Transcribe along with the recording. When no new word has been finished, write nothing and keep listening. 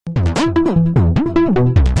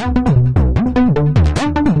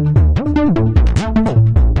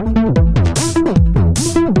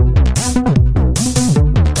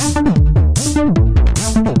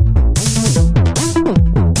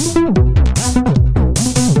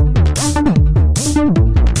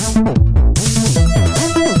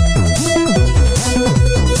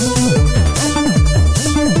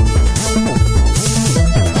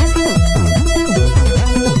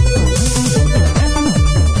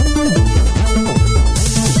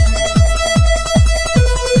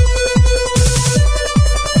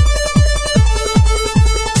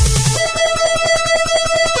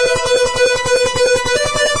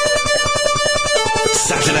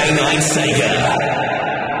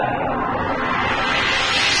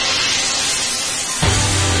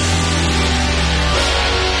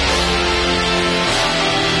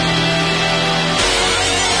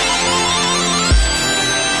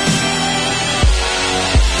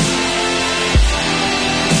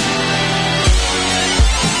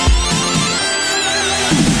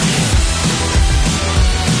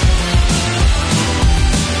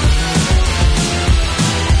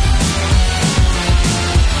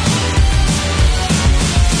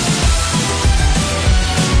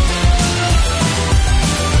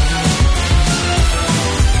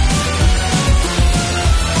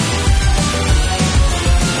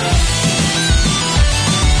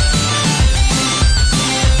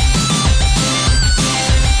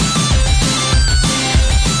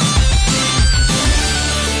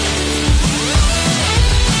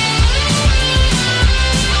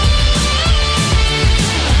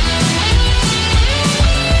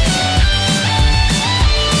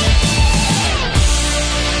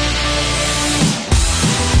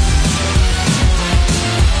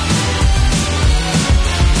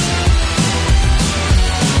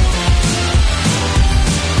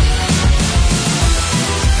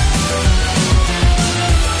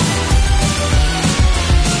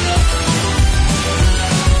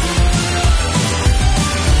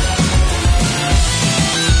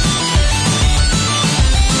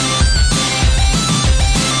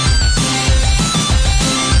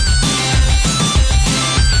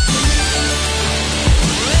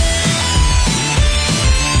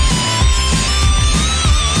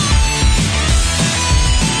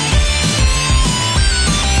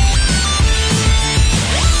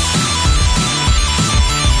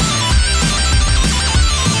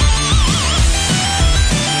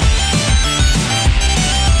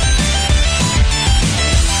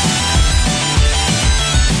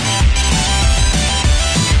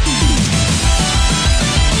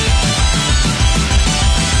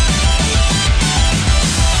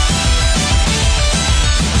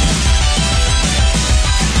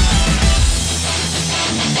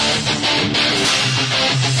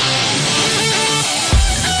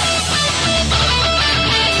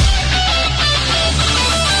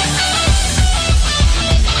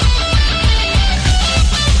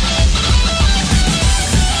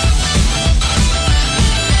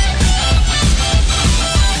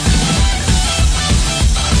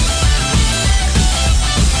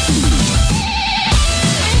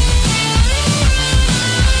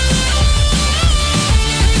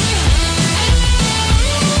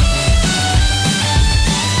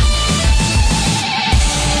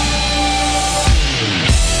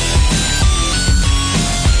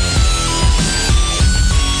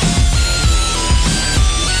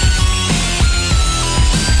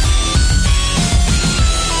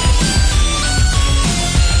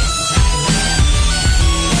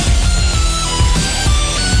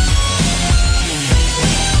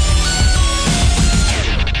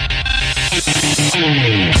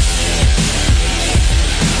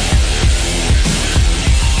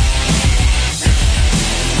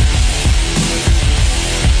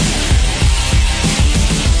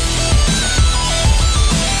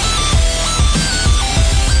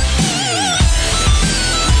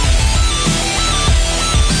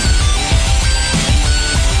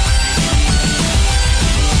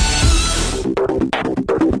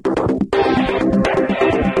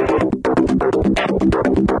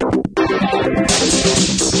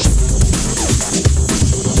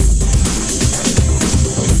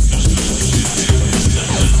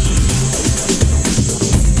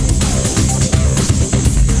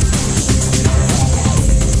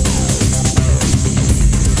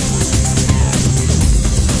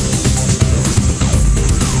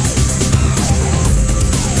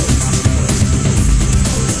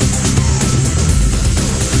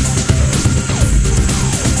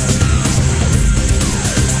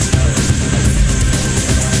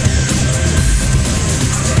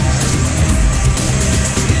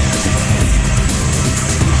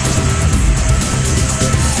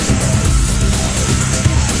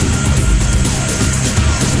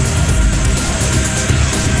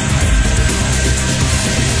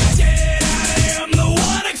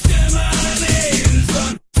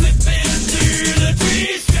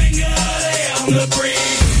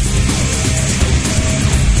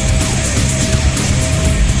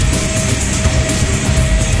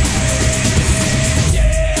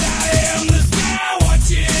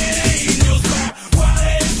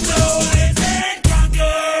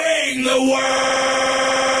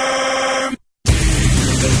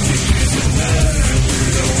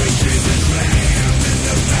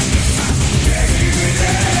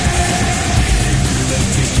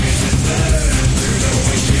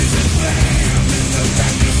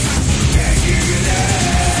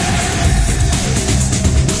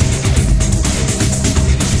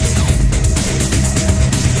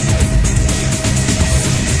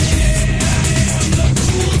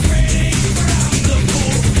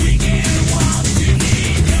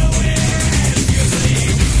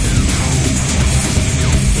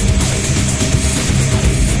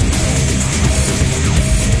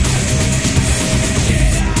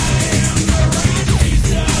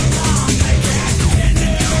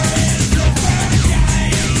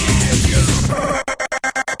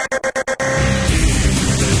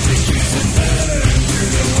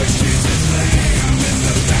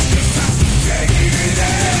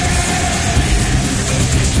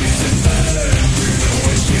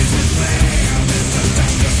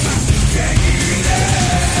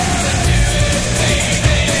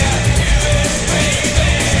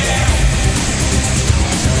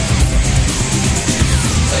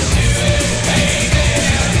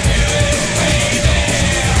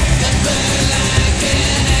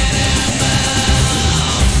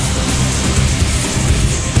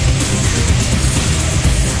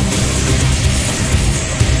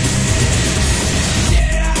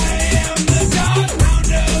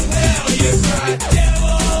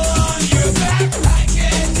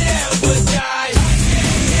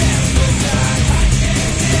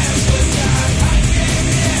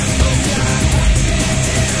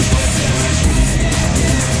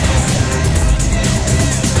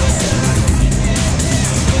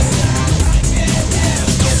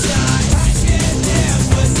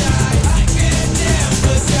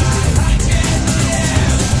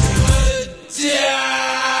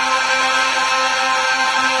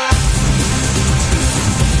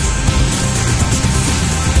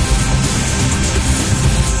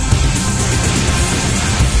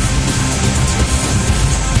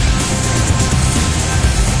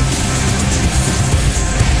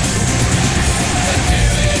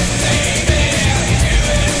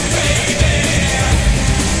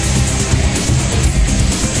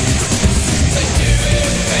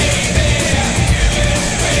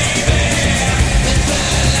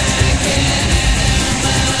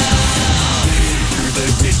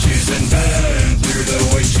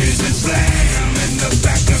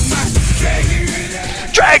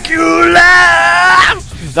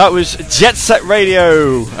That was Jet Set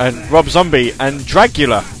Radio and Rob Zombie, and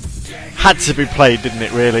Dragula had to be played, didn't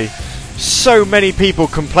it, really? So many people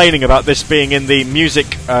complaining about this being in the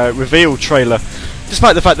music reveal trailer,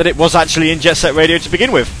 despite the fact that it was actually in Jet Set Radio to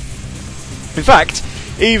begin with. In fact,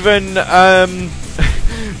 even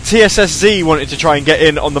TSSZ wanted to try and get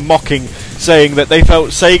in on the mocking, saying that they felt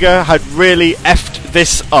Sega had really effed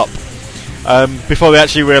this up before they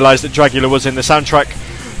actually realised that Dragula was in the soundtrack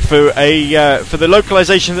for the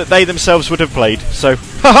localization that they themselves would have played. So,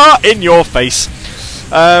 haha, in your face.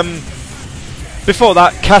 Before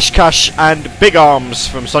that, Cash Cash and Big Arms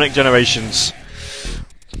from Sonic Generations.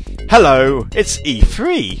 Hello, it's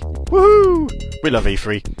E3. Woohoo! We love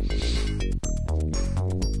E3.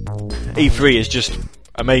 E3 is just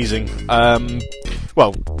amazing.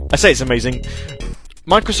 Well, I say it's amazing.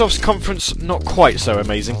 Microsoft's conference, not quite so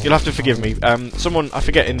amazing. You'll have to forgive me. Someone, I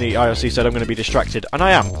forget, in the IRC said I'm going to be distracted, and I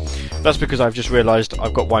am. That's because I've just realised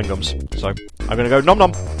I've got wine gums. So, I'm going to go nom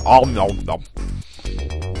nom. Oh, nom nom.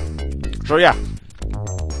 So, yeah.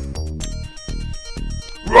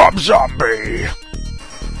 Rob Zombie!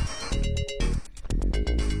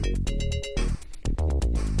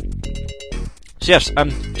 So, yes,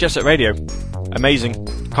 Jet Set Radio. Amazing.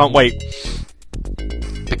 Can't wait.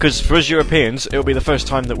 Because for us Europeans, it'll be the first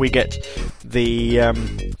time that we get the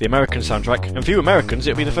American soundtrack, and for you Americans,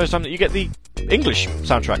 it'll be the first time that you get the English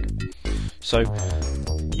soundtrack. So,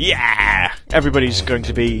 yeah, everybody's going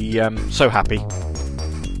to be so happy,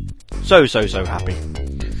 so happy.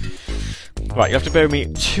 Right, you have to bear with me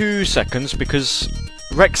 2 seconds because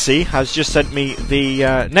Rexy has just sent me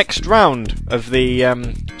the next round of the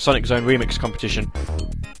Sonic Zone Remix competition.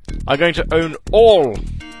 I'm going to own all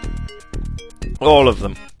of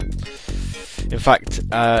them. In fact,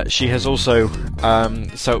 she has also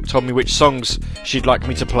told me which songs she'd like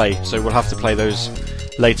me to play, so we'll have to play those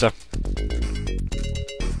later.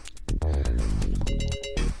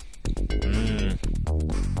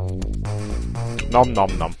 Nom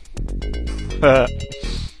nom nom.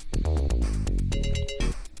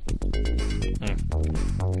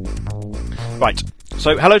 Right,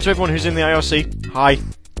 so hello to everyone who's in the IRC. Hi.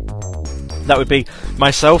 That would be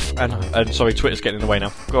myself, and sorry, Twitter's getting in the way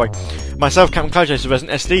now. Go away. Myself, Captain Cloud Chaser,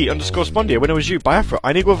 Resident SD, _Spondia, When It Was You, Biafra,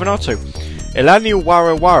 Inigo Venato, Elani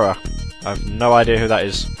Wara Wara. I have no idea who that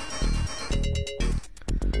is.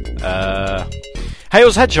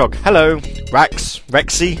 Hales Hedgehog, hello.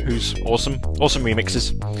 Rexy, who's awesome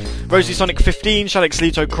remixes. Rosie Sonic 15, Shalex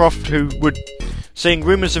Leto Croft, who would seeing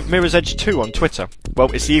rumours of Mirror's Edge 2 on Twitter.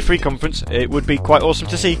 Well, it's the E3 conference, it would be quite awesome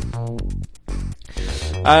to see.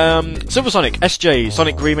 Silver Sonic, SJ,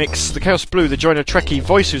 Sonic Remix, The Chaos Blue, The Joiner Trekkie,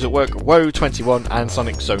 Voice Who's at Work, Woe21, and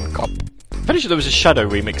Sonic Zone Cop. I'm pretty sure there was a Shadow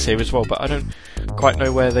remix here as well, but I don't quite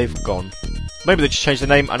know where they've gone. Maybe they just changed the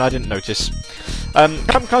name and I didn't notice.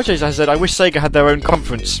 Captain Cloud Chaser has said, I wish Sega had their own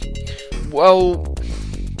conference. Well,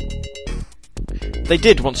 they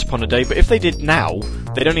did once upon a day, but if they did now,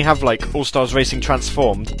 they'd only have like All Stars Racing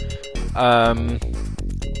Transformed,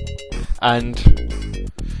 and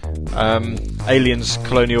Aliens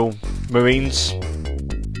Colonial Marines.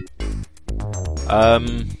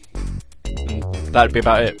 That'd be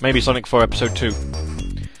about it. Maybe Sonic 4 Episode 2.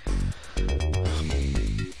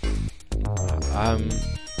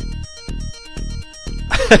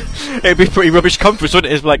 It'd be a pretty rubbish conference,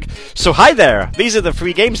 wouldn't it? It's like, so hi there, these are the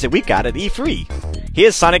free games that we got at E3.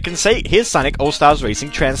 Here's Sonic All Stars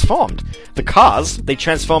Racing Transformed. The cars, they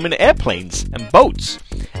transform into airplanes and boats.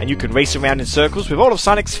 And you can race around in circles with all of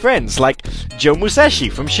Sonic's friends, like Joe Musashi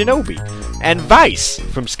from Shinobi, and Vice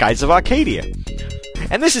from Skies of Arcadia.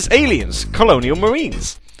 And this is Aliens, Colonial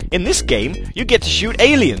Marines. In this game, you get to shoot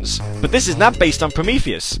aliens, but this is not based on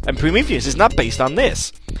Prometheus, and Prometheus is not based on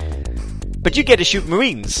this. But you get to shoot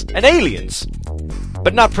Marines and aliens,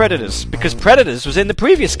 but not Predators, because Predators was in the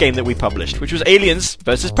previous game that we published, which was Aliens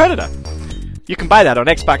vs. Predator. You can buy that on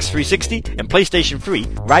Xbox 360 and PlayStation 3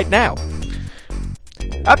 right now.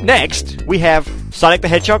 Up next, we have Sonic the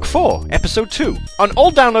Hedgehog 4, Episode 2, on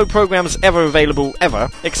all download programs ever available ever,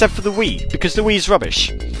 except for the Wii, because the Wii's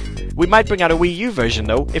rubbish. We might bring out a Wii U version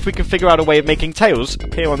though, if we can figure out a way of making Tails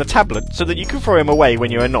appear on the tablet so that you can throw him away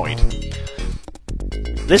when you're annoyed.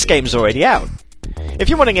 This game's already out. If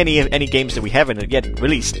you're wanting any games that we haven't yet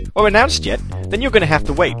released, or announced yet, then you're gonna have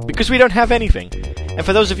to wait, because we don't have anything. And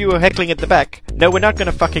for those of you who are heckling at the back, no, we're not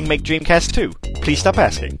gonna fucking make Dreamcast 2. Please stop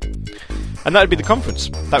asking. And that would be the conference.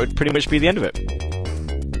 That would pretty much be the end of it.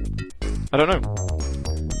 I don't know.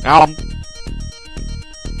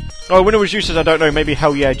 Oh, When It Was You says I don't know, maybe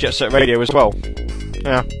Hell Yeah Jet Set Radio as well.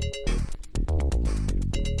 Yeah.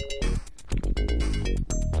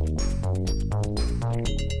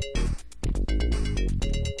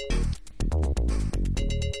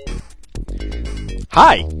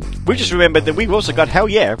 Hi! We just remembered that we've also got Hell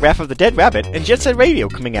Yeah, Wrath of the Dead Rabbit, and Jet Set Radio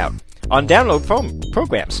coming out on download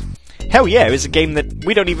programs. Hell Yeah is a game that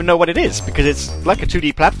we don't even know what it is, because it's like a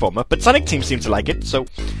 2D platformer, but Sonic Team seems to like it, so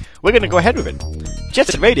we're gonna go ahead with it. Jet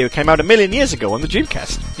Set Radio came out 1,000,000 years ago on the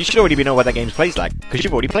Dreamcast. You should already know what that game plays like, because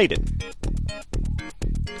you've already played it.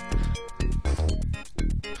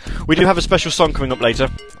 We do have a special song coming up later.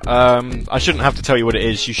 I shouldn't have to tell you what it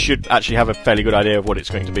is. You should actually have a fairly good idea of what it's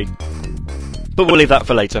going to be. But we'll leave that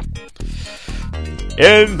for later.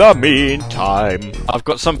 In the meantime, I've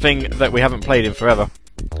got something that we haven't played in forever.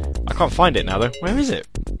 I can't find it now, though. Where is it?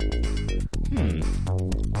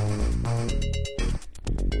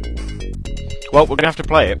 Well, we're going to have to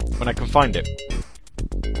play it when I can find it.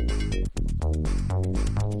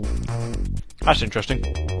 That's interesting.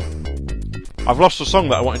 I've lost the song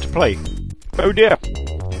that I wanted to play. Oh dear.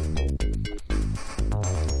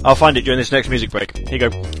 I'll find it during this next music break. Here you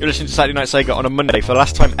go. You're listening to Saturday Night Sega on a Monday for the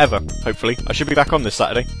last time ever, hopefully. I should be back on this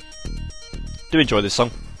Saturday. Do enjoy this song.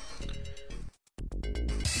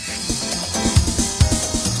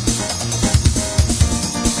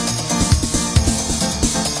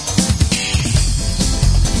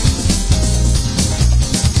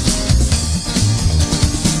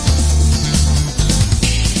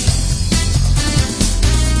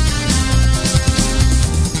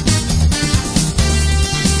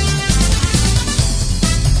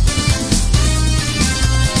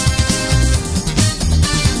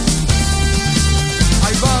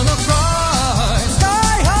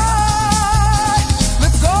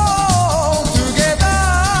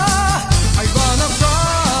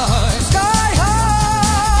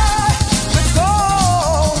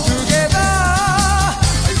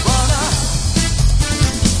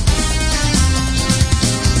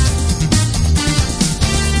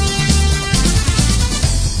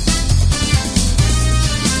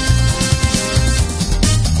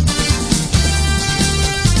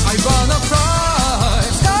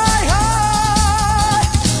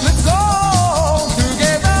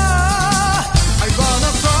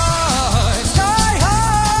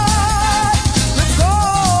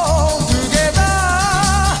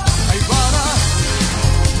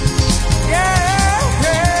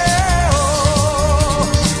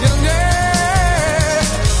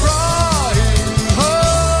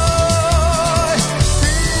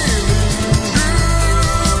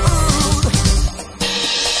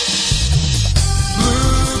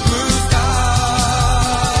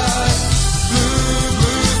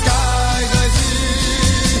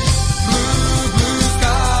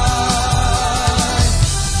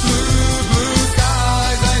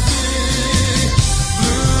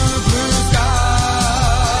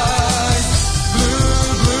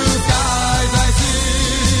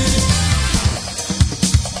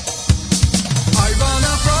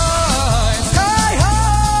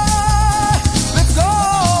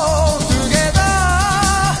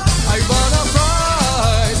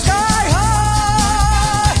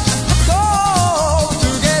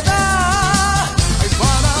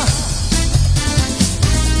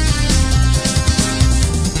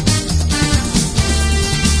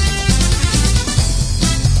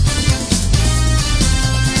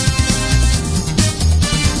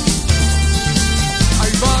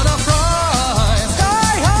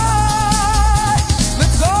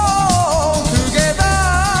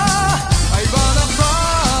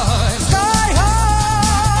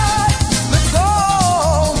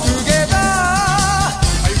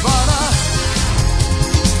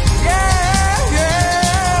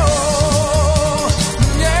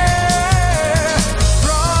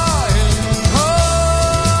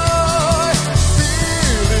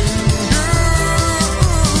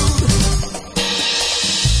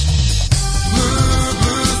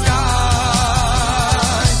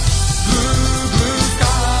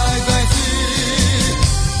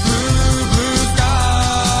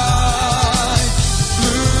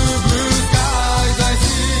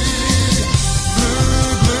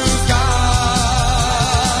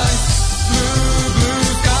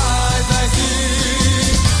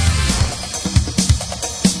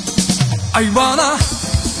 I wanna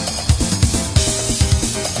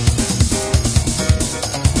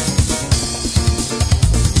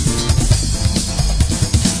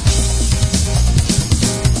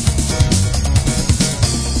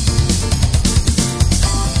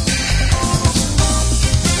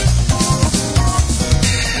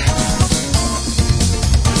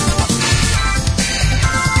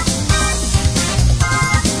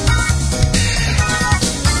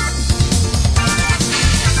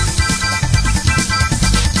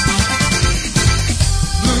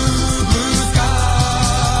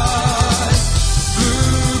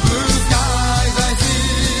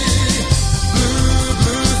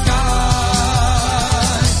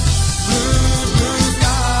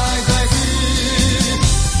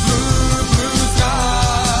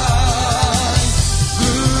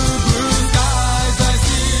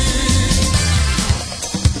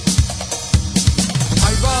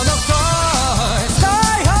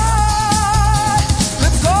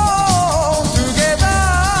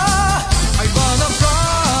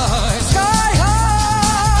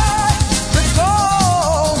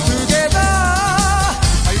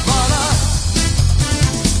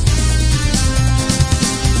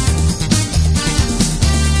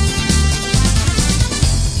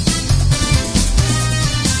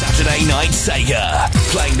Saturday Night Sega,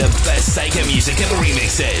 playing the best Sega music and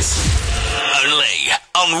remixes. Only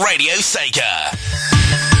on Radio Sega.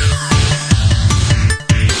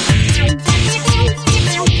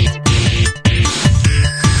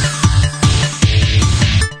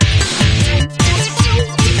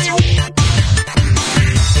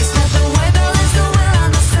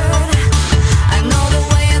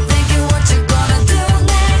 Another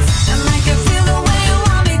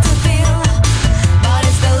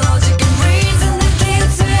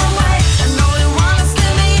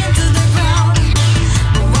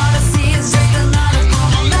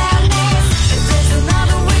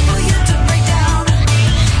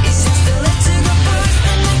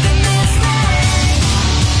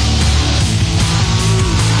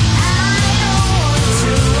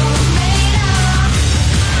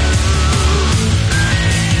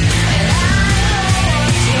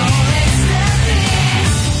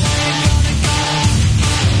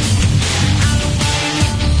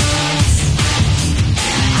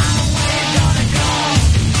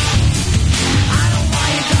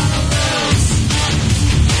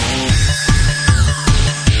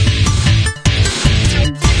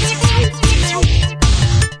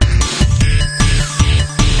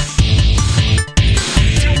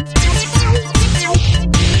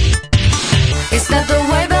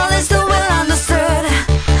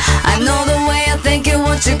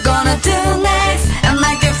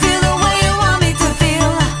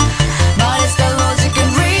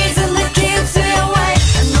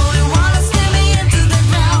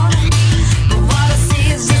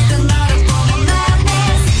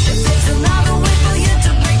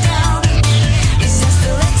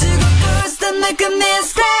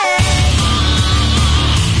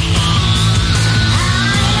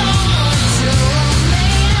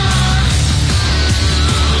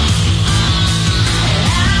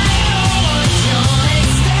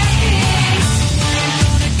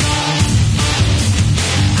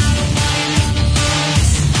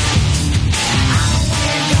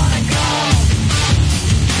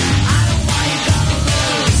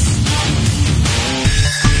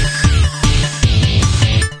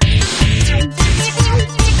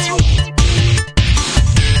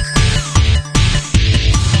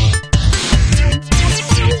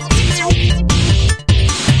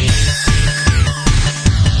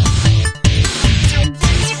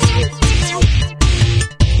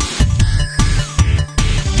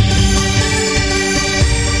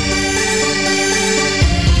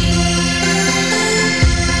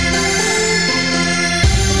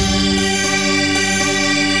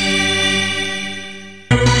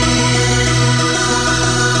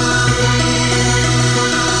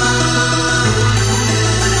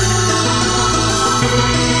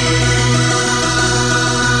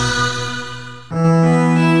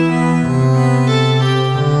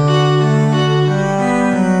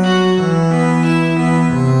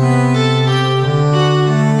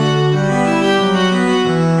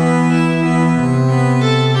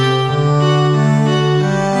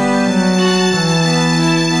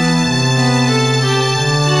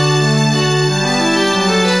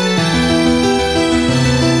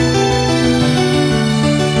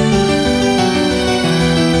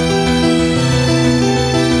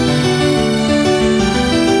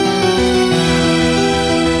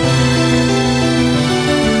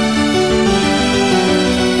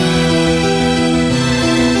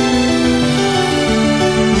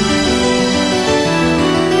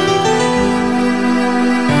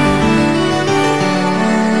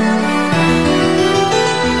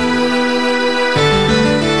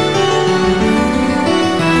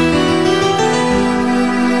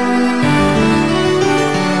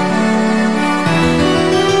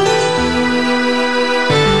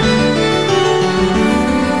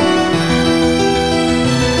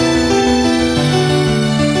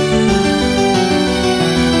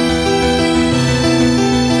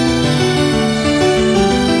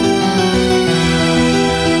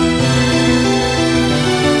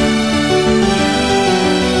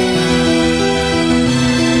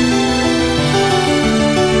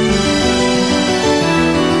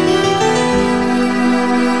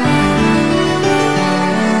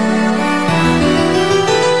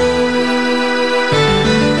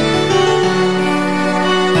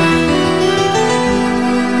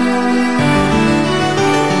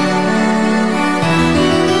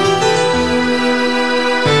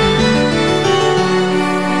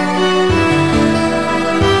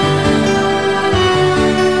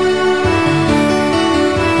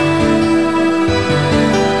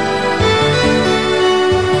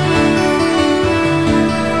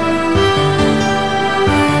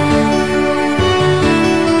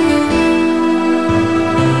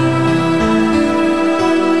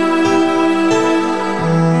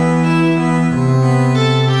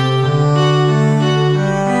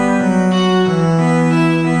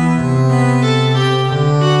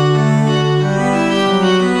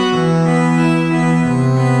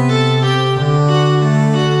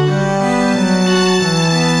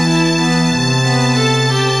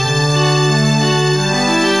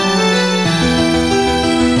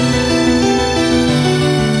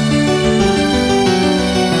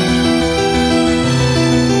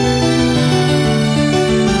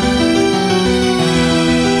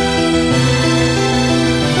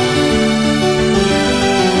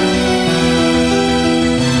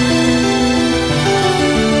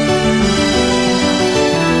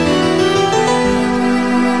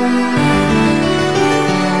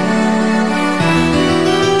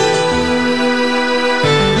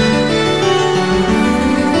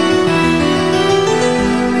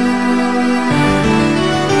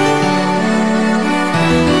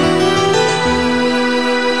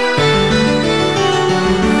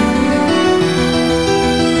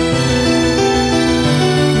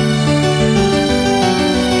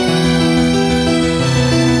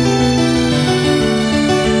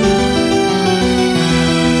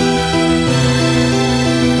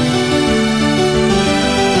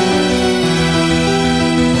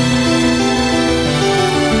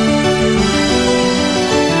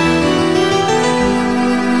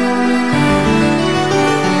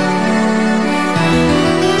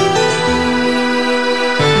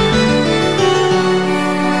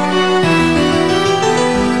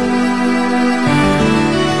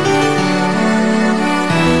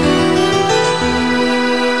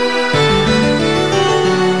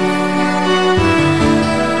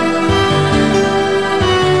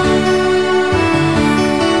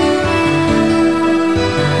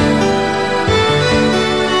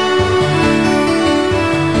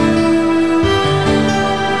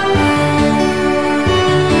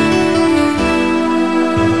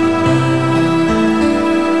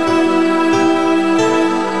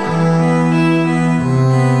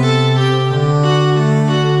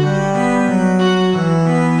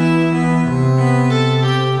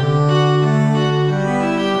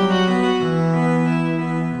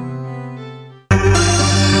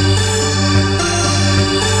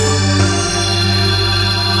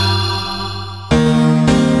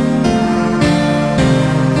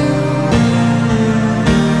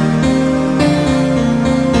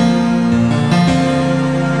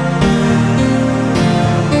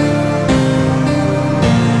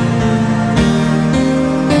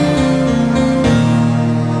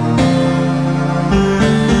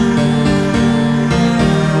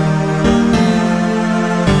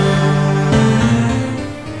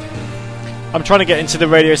I'm trying to get into the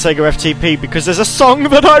Radio Sega FTP because there's a song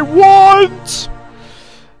that I want,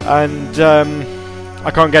 and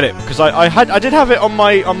I can't get it because I did have it on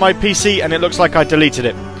my PC and it looks like I deleted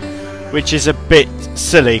it, which is a bit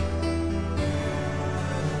silly.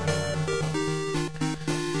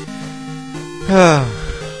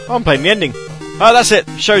 I'm playing the ending. Oh, that's it.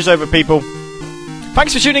 Show's over, people.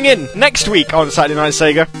 Thanks for tuning in. Next week on Saturday Night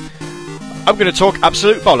Sega, I'm going to talk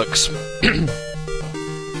absolute bollocks.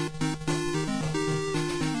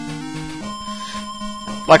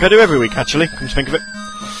 Like I do every week, actually, come to think of it.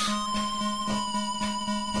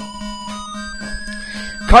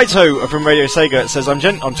 Kaito from Radio Sega says, on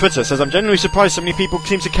Twitter, says, I'm genuinely surprised so many people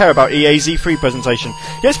seem to care about EA's E3 presentation.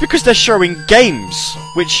 Yeah, it's because they're showing games,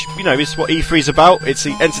 which, you know, is what E3's about. It's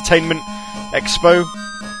the entertainment expo,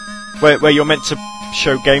 where you're meant to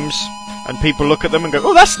show games, and people look at them and go,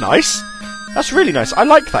 oh, that's nice. That's really nice. I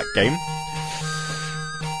like that game.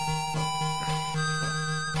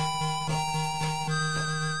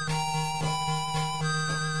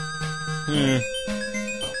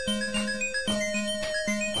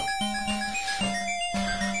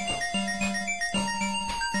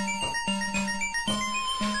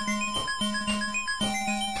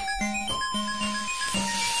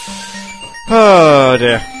 Oh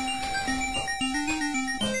dear.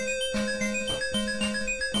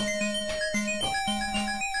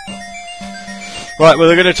 Right, well,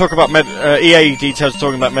 we're going to talk about EA details,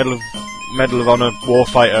 talking about Medal of Honor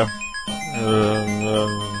Warfighter.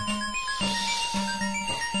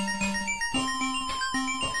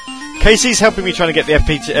 Casey's helping me trying to get the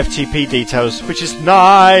FTP details, which is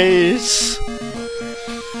nice.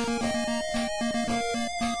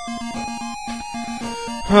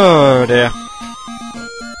 Oh dear.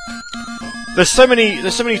 There's so many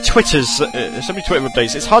Twitters, so many Twitter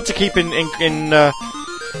updates. It's hard to keep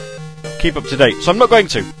keep up to date. So I'm not going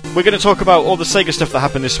to. We're going to talk about all the Sega stuff that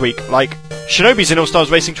happened this week, like Shinobi's in All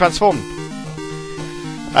Stars Racing Transformed,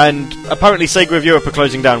 and apparently Sega of Europe are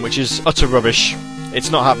closing down, which is utter rubbish. It's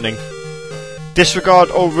not happening. Disregard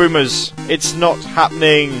all rumours. It's not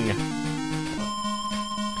happening.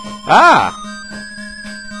 Ah.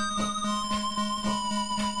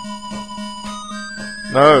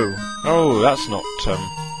 No. Oh, that's not,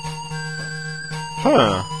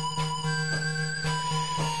 Huh.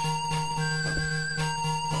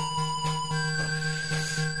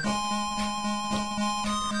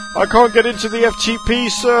 I can't get into the FTP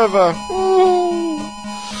server. Ooh.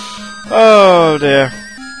 Oh, dear.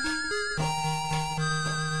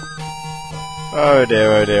 Oh,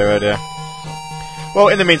 dear, oh, dear, oh, dear. Well,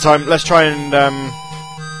 in the meantime, let's try and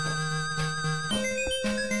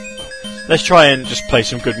just play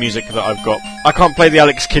some good music that I've got. I can't play the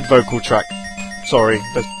Alex Kidd vocal track. Sorry,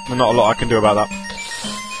 there's not a lot I can do about that.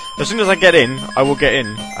 As soon as I get in, I will get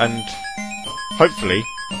in, and hopefully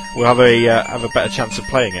we'll have a better chance of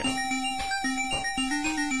playing it.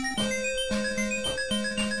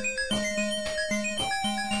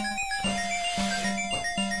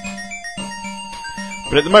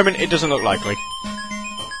 But at the moment, it doesn't look likely.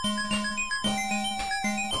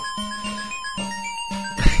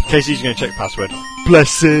 Casey's going to check password.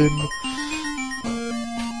 Bless him.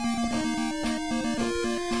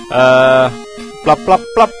 Blah blah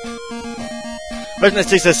blah. Legend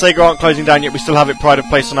ST says Sega aren't closing down yet. We still have it pride of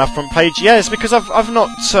place on our front page. Yeah, it's because I've not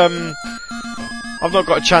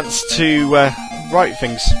got a chance to write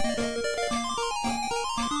things.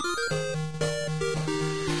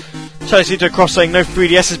 Chalicito Cross saying no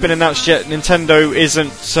 3DS has been announced yet. Nintendo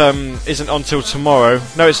isn't until tomorrow.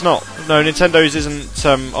 No, it's not. No, Nintendo's isn't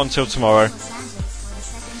until tomorrow.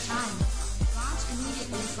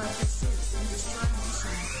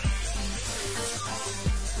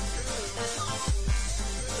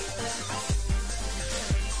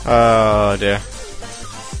 Oh dear.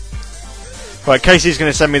 Right, Casey's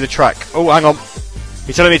going to send me the track. Oh, hang on.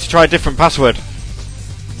 He's telling me to try a different password.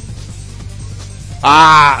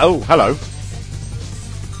 Ah! Oh, hello.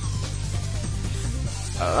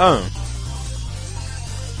 Oh.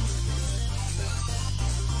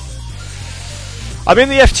 I'm in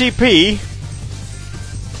the FTP.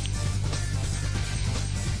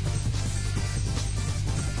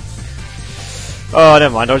 Oh,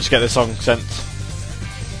 never mind. I'll just get the song sent.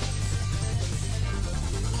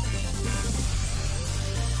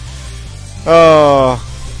 Oh.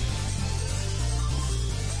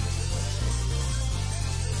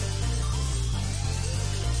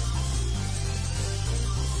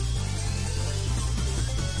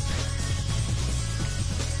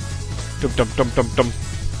 Dum dum dum dum dum.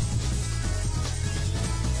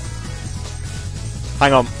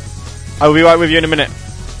 Hang on. I will be right with you in a minute.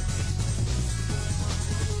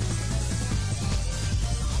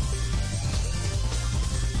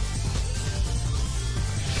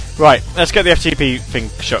 Right, let's get the FTP thing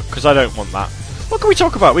shut, because I don't want that. What can we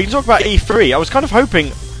talk about? We can talk about E3. I was kind of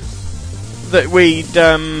hoping that we'd...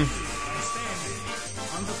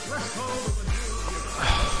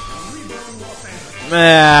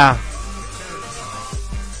 Yeah.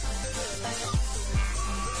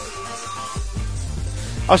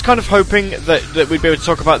 I was kind of hoping that we'd be able to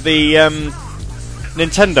talk about the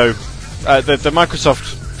Nintendo, the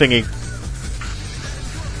Microsoft thingy.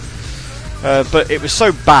 But it was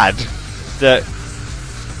so bad that,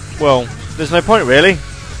 well, there's no point really.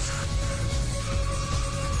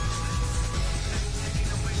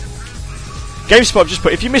 GameSpot just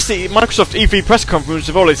put, if you missed the Microsoft E3 press conference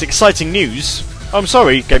with all its exciting news, I'm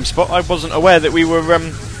sorry, GameSpot, I wasn't aware that we were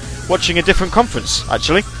watching a different conference,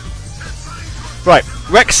 actually. Right,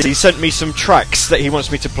 Rexy sent me some tracks that he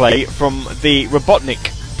wants me to play from the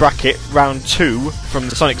Robotnik bracket round 2 from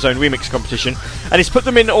the Sonic Zone remix competition, and he's put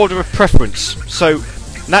them in order of preference. So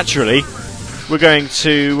naturally, we're going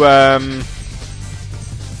to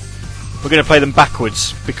play them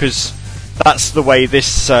backwards because that's the way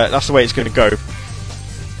this that's the way it's going to go.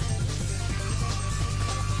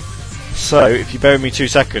 So if you bear with me 2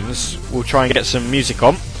 seconds, we'll try and get some music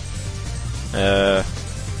on.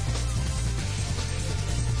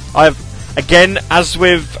 I've again, as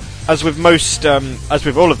with most, as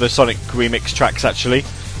with all of the Sonic remix tracks, actually,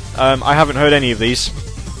 I haven't heard any of these,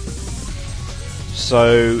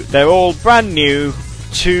 so they're all brand new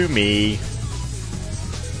to me.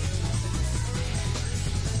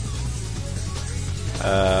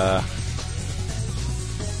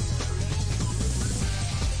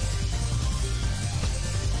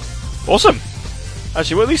 Awesome.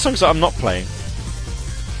 Actually, what are these songs that I'm not playing?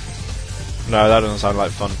 No, that doesn't sound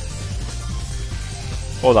like fun.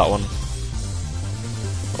 Or that one.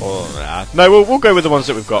 Or nah. No, we'll go with the ones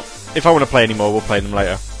that we've got. If I want to play any more, we'll play them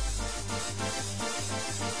later.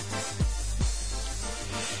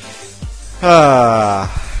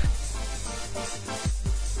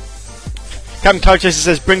 Captain Cloud Chaser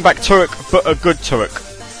says, bring back Turok, but a good Turok.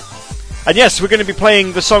 And yes, we're going to be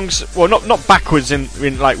playing the songs, well, not backwards in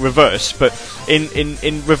like reverse, but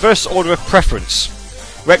in reverse order of preference.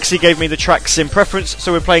 Rexy gave me the tracks in preference,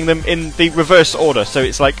 so we're playing them in the reverse order. So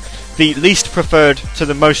it's like the least preferred to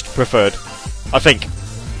the most preferred, I think.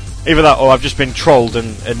 Either that, or I've just been trolled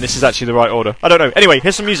and this is actually the right order. I don't know. Anyway,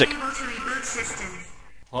 here's some music.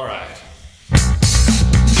 Alright.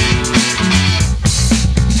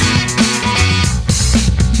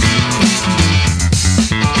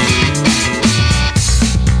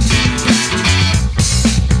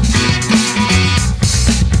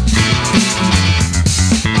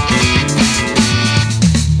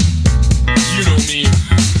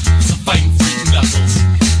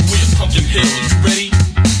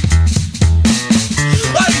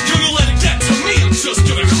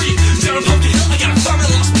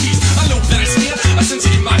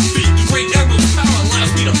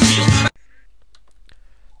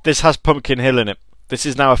 This has Pumpkin Hill in it. This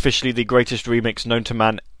is now officially the greatest remix known to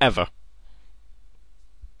man ever.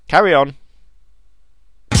 Carry on.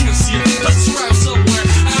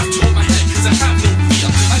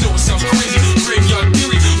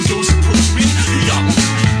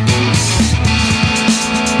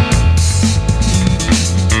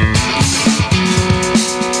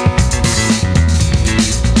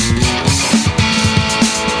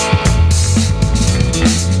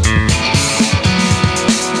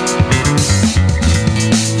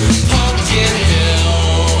 Pumpkin Hill,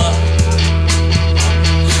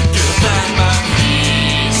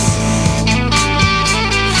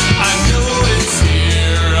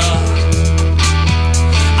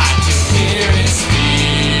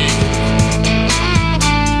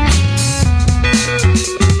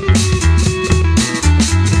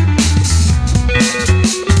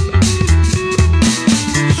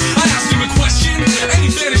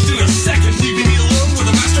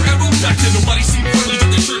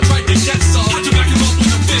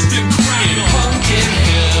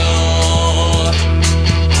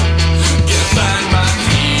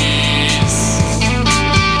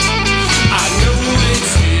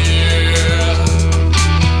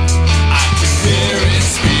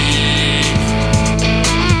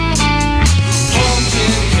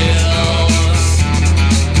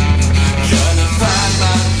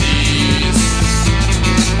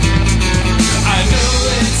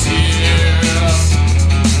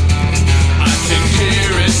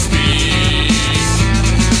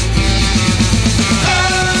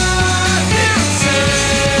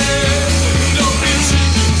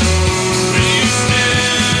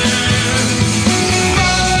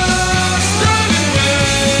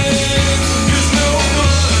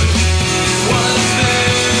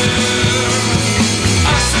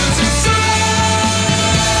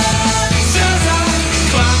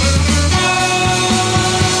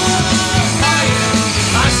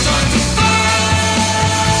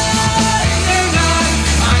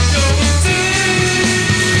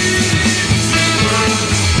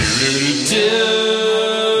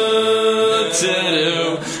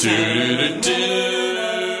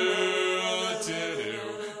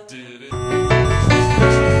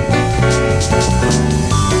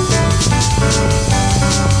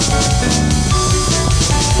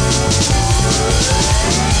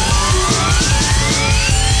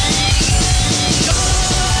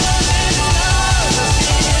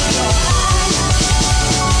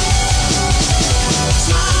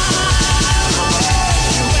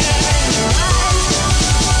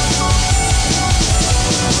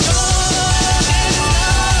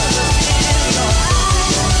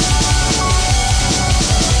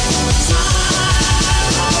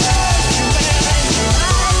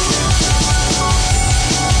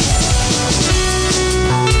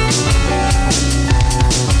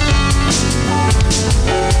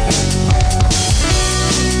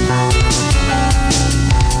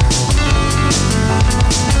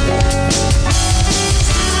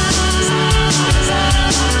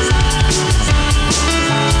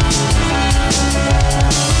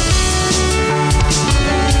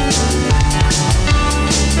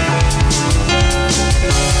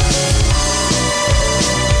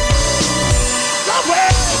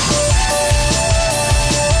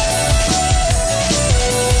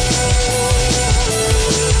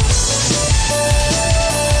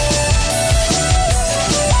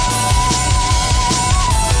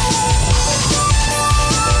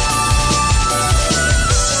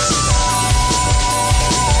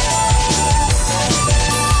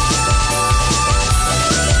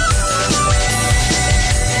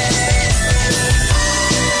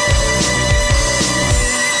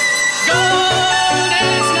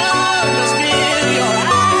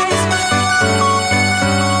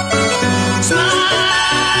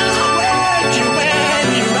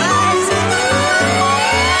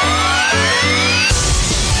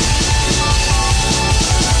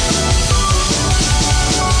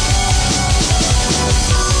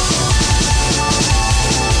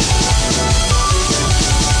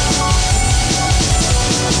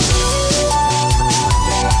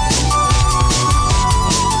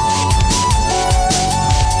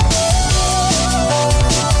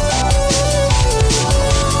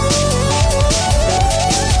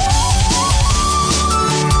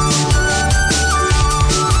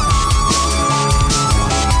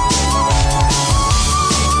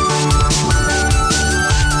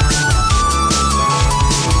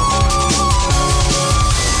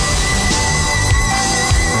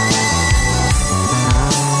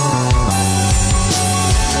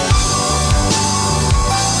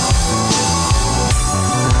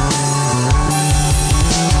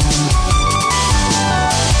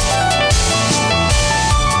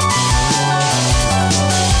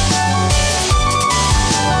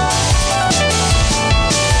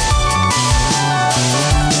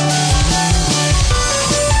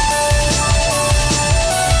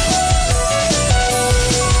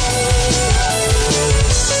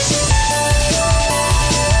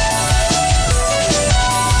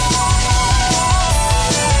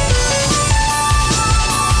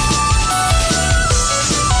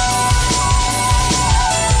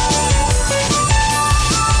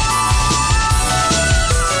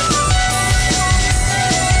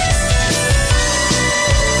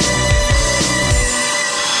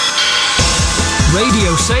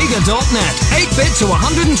 RadioSega.net. 8-bit to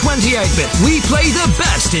 128-bit. We play the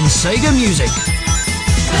best in Sega music.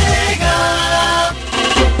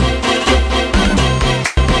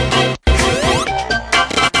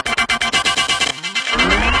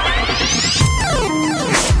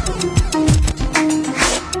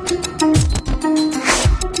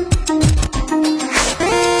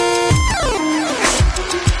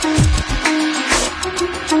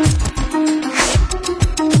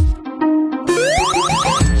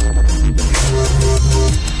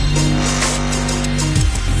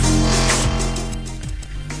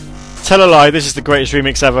 Tell a lie, this is the greatest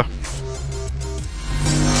remix ever.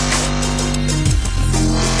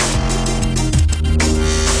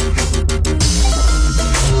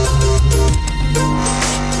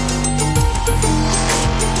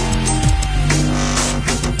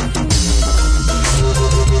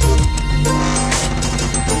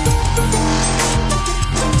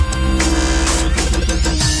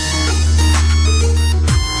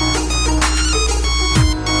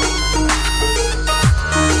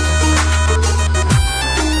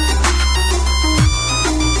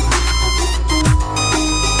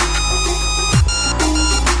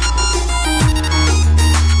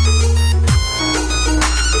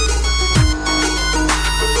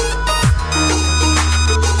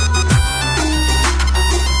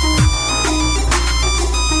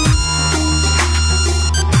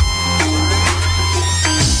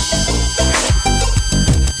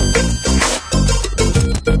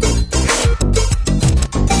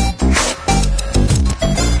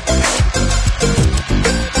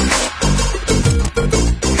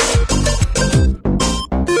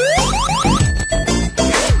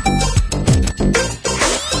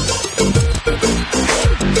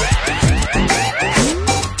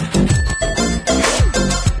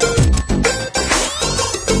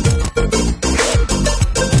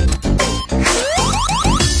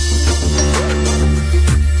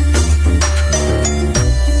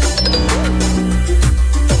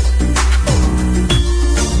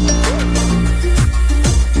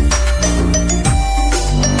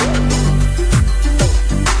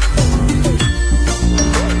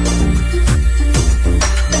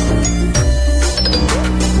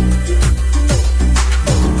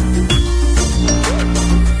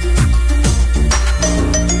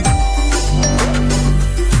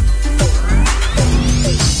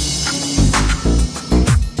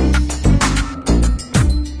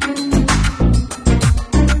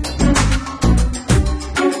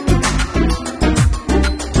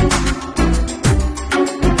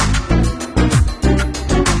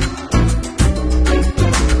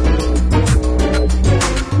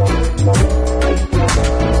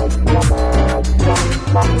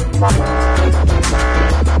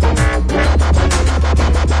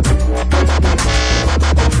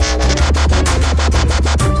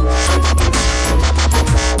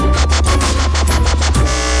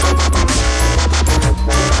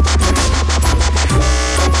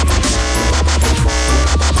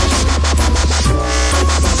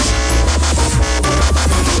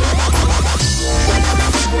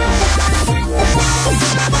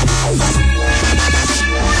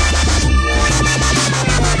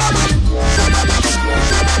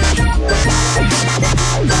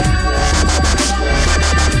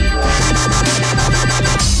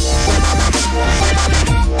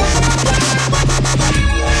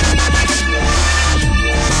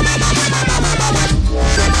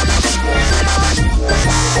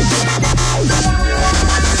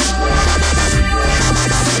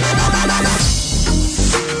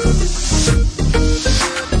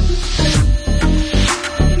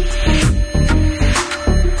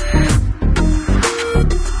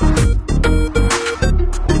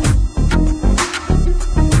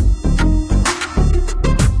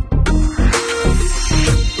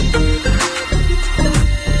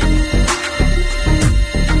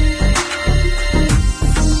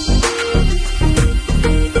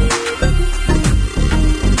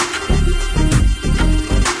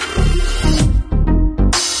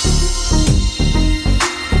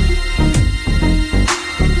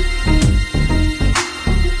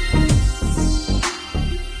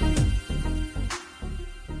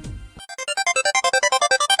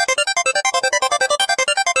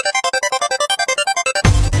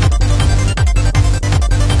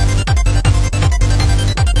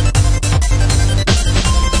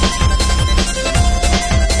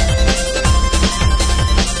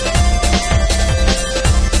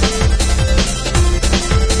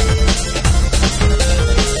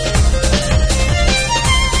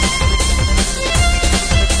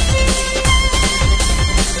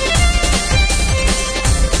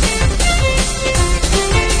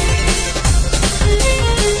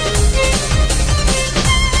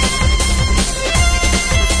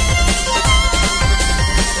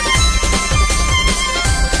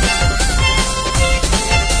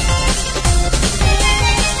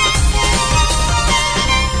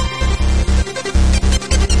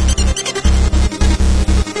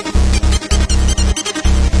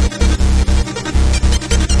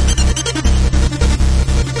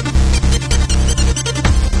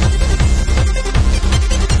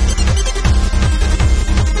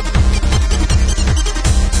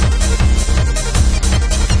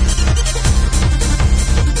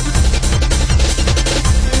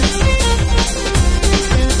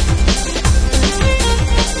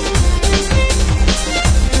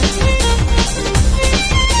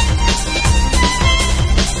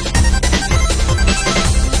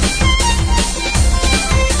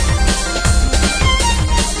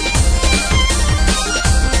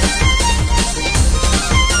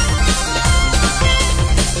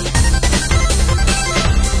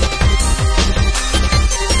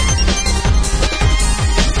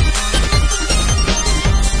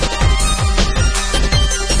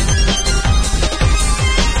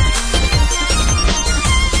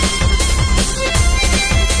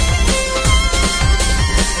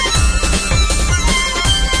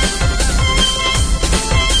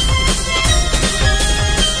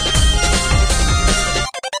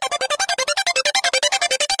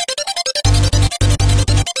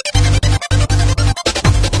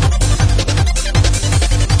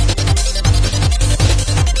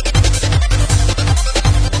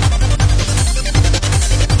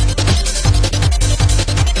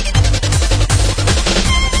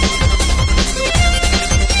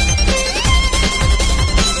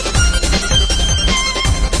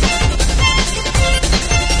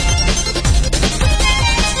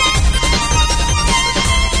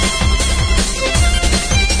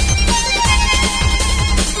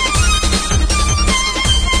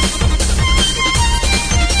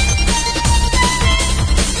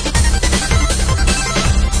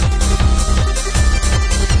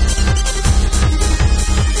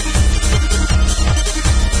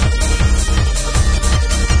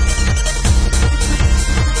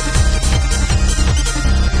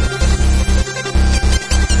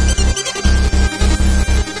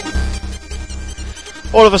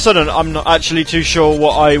 all of a sudden, I'm not actually too sure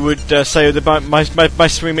what I would say about my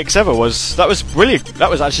best remix ever was. That was brilliant. That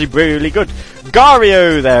was actually really good.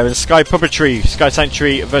 Gario there in Sky Puppetry, Sky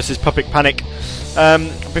Sanctuary versus Puppet Panic.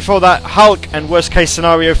 Before that, Hulk and Worst Case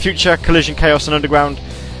Scenario, Future, Collision, Chaos and Underground.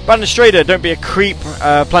 Brandon Strader, Don't Be a Creep,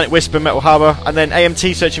 Planet Wisp and Metal Harbour. And then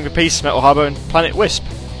AMT, Searching for Peace, Metal Harbour and Planet Wisp.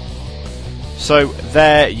 So,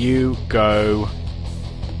 there you go.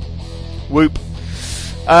 Whoop.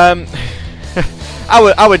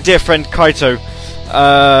 Our dear friend Kaito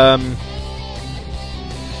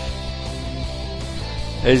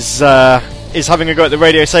is having a go at the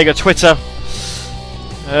Radio Sega Twitter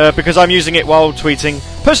because I'm using it while tweeting.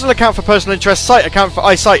 Personal account for personal interest, site account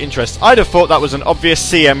for site interest. I'd have thought that was an obvious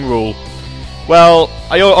CM rule. Well,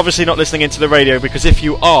 you're obviously not listening into the radio, because if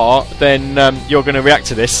you are, then you're going to react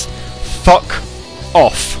to this. Fuck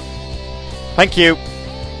off. Thank you.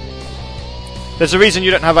 There's a reason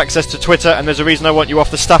you don't have access to Twitter, and there's a reason I want you off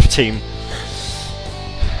the staff team.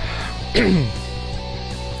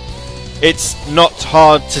 It's not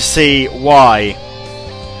hard to see why.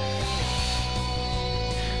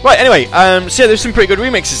 Right, anyway, so yeah, there's some pretty good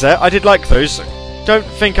remixes there. I did like those. Don't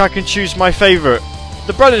think I can choose my favourite.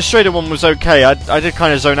 The Brandon Strader one was okay. I did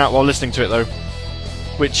kind of zone out while listening to it though,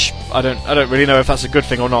 which I don't really know if that's a good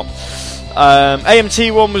thing or not.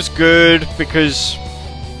 AMT one was good because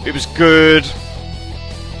it was good.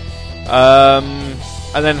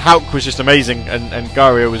 And then Hulk was just amazing, and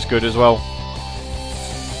Gario was good as well.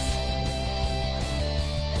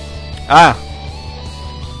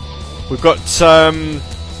 We've got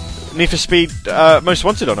Need for Speed Most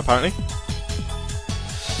Wanted on, apparently.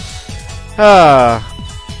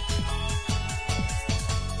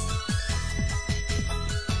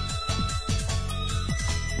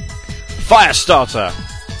 Firestarter.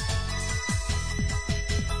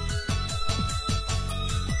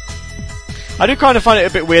 I do kind of find it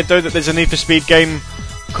a bit weird though that there's a Need for Speed game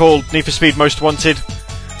called Need for Speed Most Wanted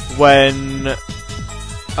when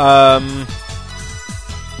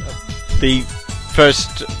the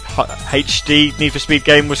first HD Need for Speed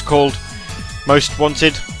game was called Most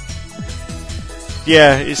Wanted.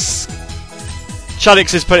 Yeah, it's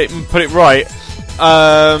Chadix has put it right.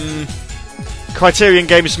 Criterion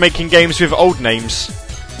Games making games with old names.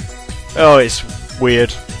 Oh, it's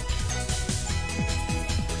weird.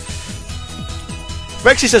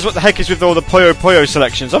 Rexy says, what the heck is with all the Puyo Puyo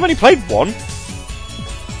selections? I've only played one.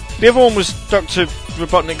 The other one was Dr.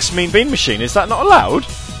 Robotnik's Mean Bean Machine. Is that not allowed?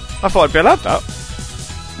 I thought I'd be allowed that.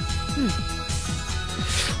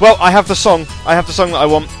 Well, I have the song. I have the song that I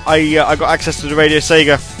want. I got access to the Radio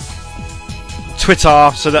Sega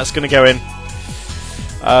Twitter, so that's going to go in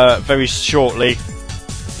very shortly.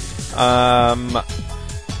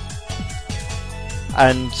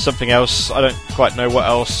 And something else. I don't quite know what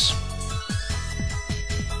else.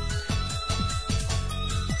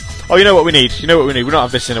 Oh, you know what we need? You know what we need? We don't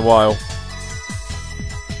have this in a while.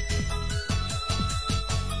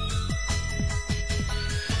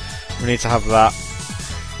 We need to have that.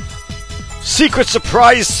 Secret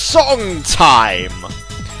surprise song time!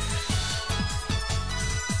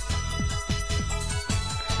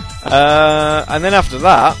 And then after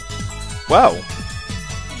that, well,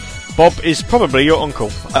 Bob is probably your uncle.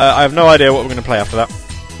 I have no idea what we're going to play after that.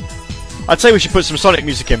 I'd say we should put some Sonic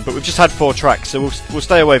music in, but we've just had 4 tracks, so we'll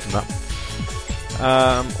stay away from that.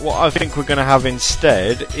 What I think we're going to have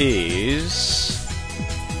instead is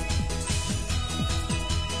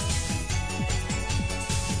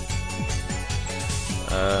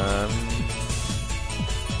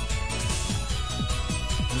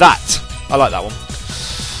that. I like that one.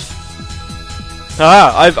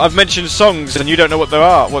 I've mentioned songs and you don't know what they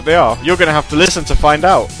are. You're going to have to listen to find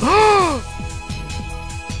out.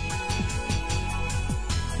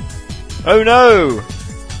 Oh no!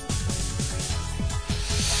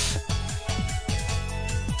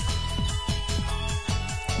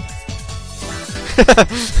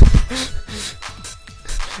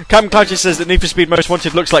 Cam Clouchy says that Need for Speed Most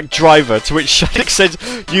Wanted looks like Driver, to which Shadik said,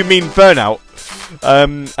 you mean Burnout?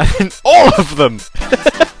 And then all of them!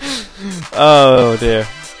 Oh dear.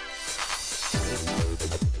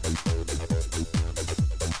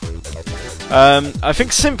 I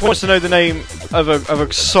think Simp wants to know the name of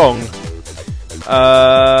a song.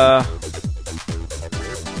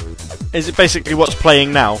 Is it basically what's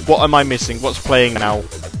playing now? What am I missing? What's playing now?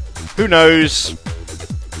 Who knows?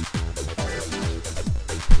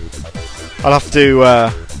 I'll have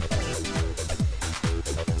to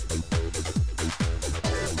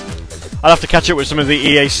catch up with some of the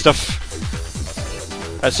EA stuff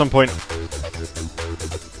at some point.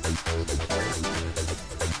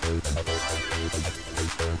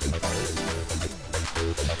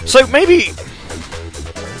 So maybe...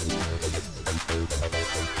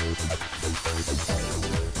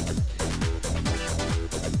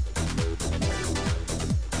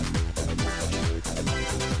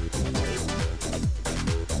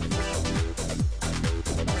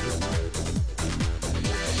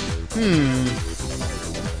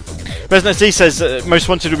 Resonance D says Most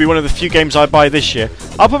Wanted will be one of the few games I buy this year.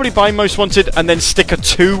 I'll probably buy Most Wanted and then stick a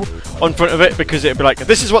 2 on front of it because it'll be like,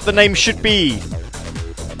 this is what the name should be.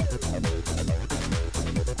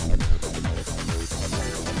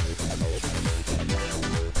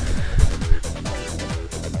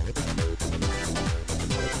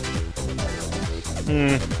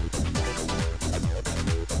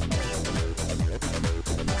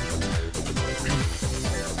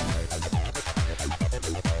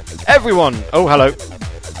 Everyone! Oh, hello.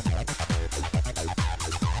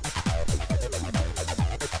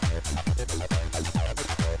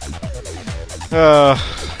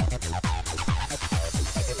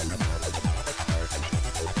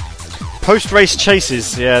 Post-race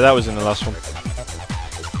chases. Yeah, that was in the last one.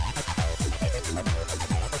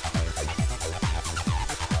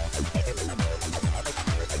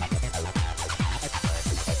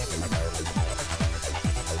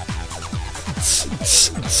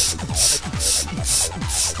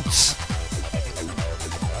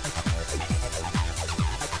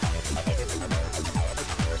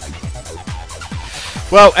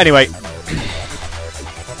 Well, anyway.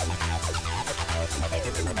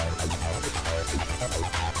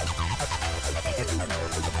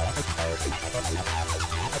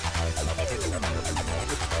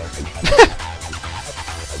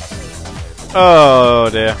 Oh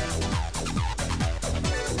dear.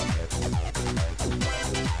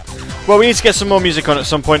 Well, we need to get some more music on at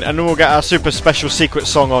some point, and then we'll get our super special secret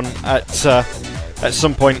song on at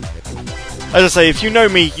some point. As I say, if you know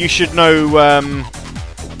me, you should know.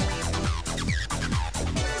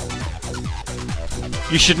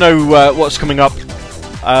 You should know what's coming up.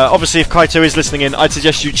 Obviously, if Kaito is listening in, I'd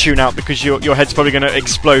suggest you tune out because your head's probably going to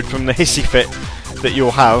explode from the hissy fit that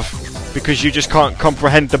you'll have because you just can't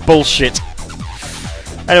comprehend the bullshit.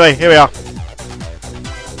 Anyway, here we are.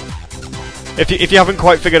 If you haven't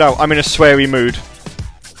quite figured out, I'm in a sweary mood.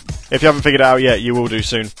 If you haven't figured it out yet, you will do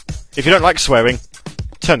soon. If you don't like swearing,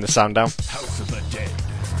 turn the sound down. House of the Dead.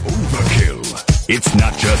 Overkill. It's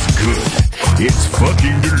not just good, it's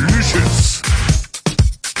fucking delicious.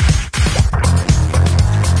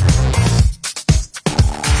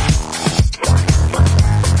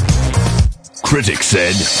 Critics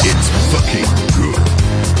said it's fucking good.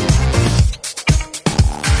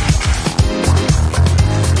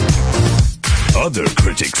 Other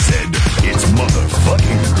critics said it's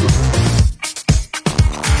motherfucking good.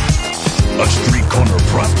 A street corner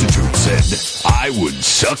prostitute said, I would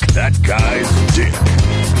suck that guy's dick.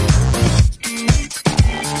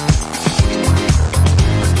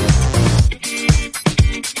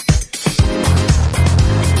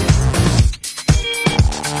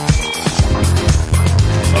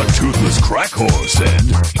 A toothless crack whore said,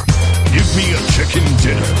 give me a chicken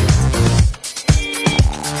dinner.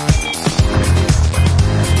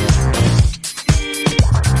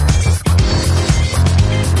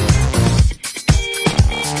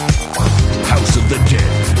 House of the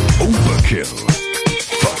Dead. Overkill.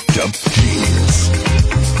 Fucked up genius.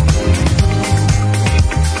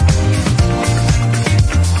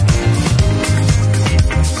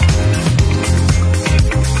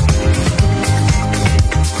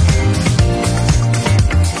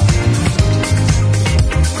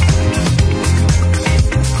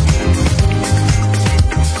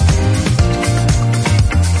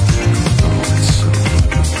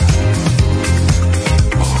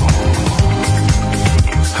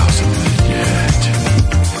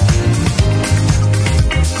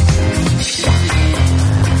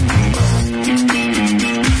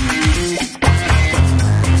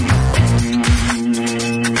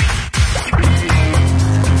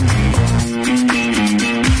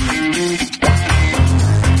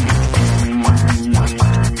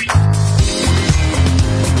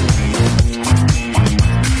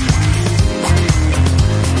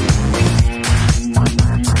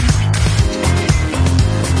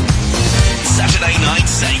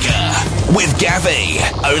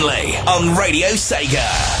 Only on Radio Sega.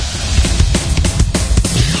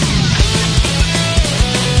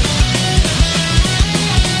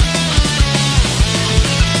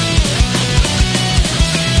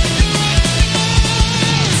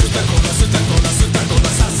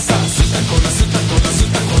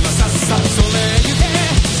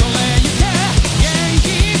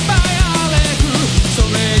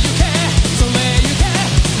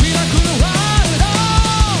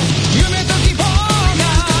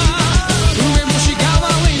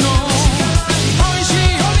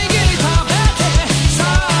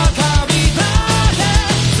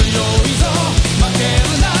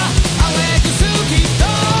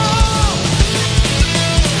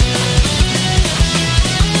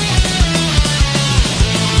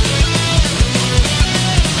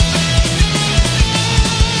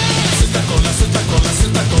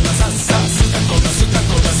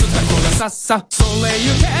 さそれゆ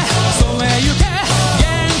けそれゆけ元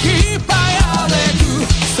気いっぱいあれく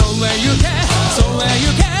それゆけそれゆ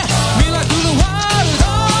けミラクルワールド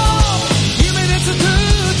夢で作っ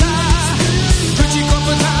たプチコ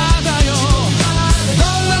プターだよど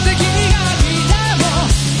んな敵が来ても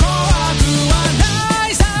怖くはな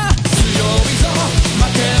いさ強いぞ負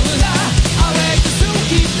けるなアレックス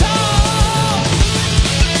キッド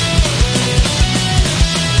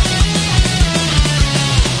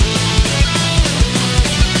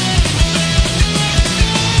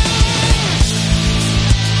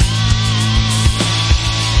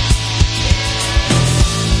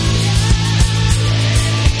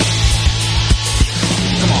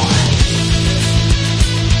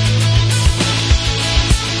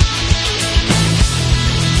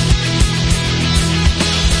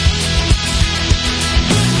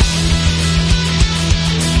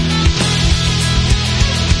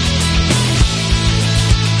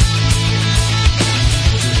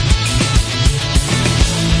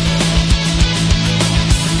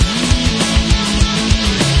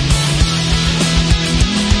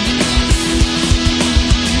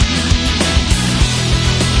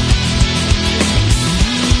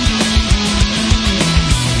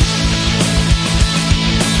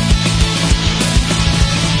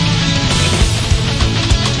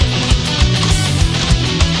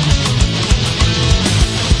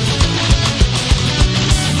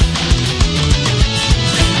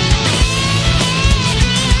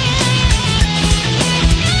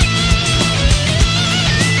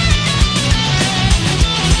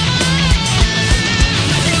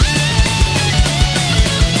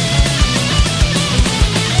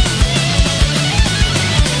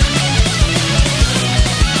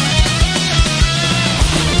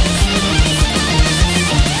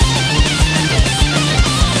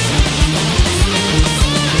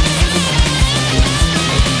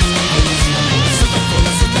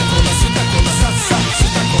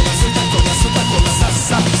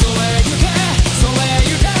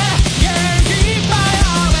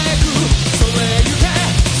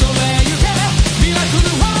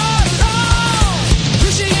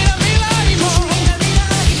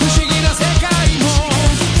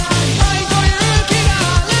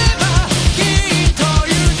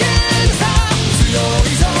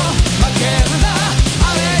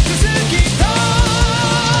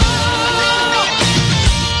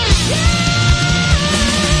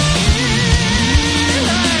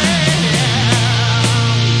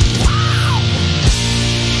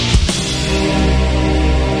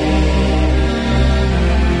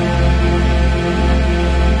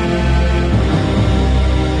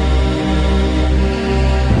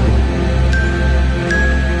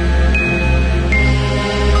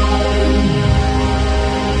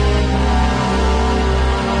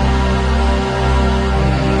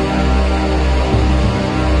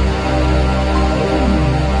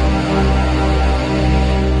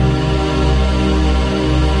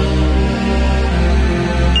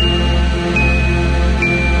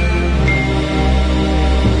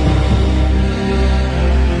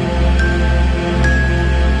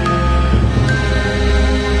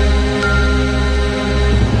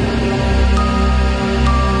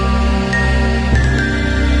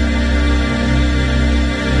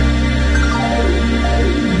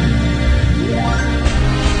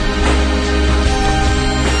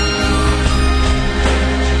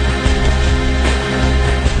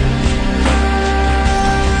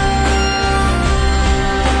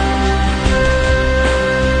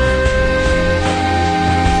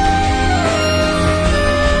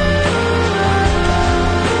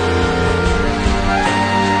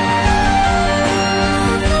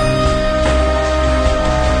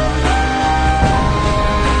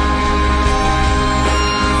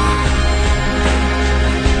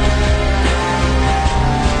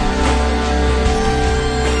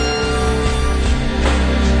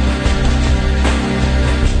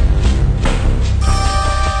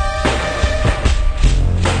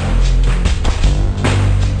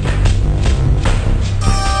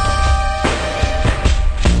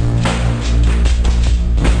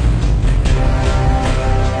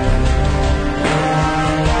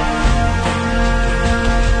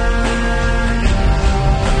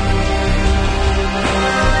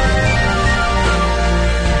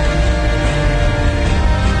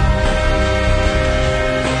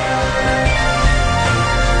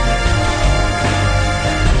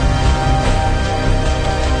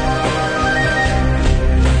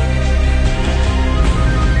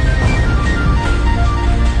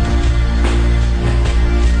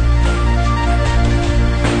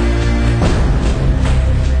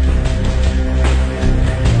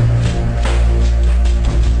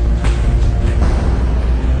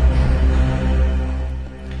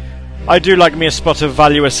I do like me a spot of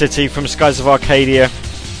Valua City from Skies of Arcadia.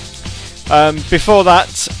 Before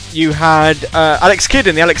that, you had Alex Kidd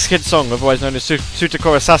in the Alex Kidd song, otherwise known as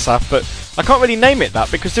Sutakora Sasa, but I can't really name it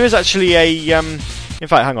that because there is actually a... in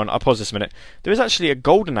fact, hang on, I'll pause this a minute. There is actually a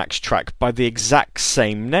Golden Axe track by the exact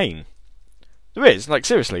same name. There is, like,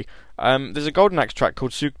 seriously. There's a Golden Axe track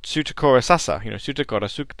called Sutakora Sasa, you know, Sutakora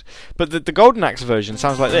Suk... But the Golden Axe version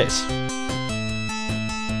sounds like this.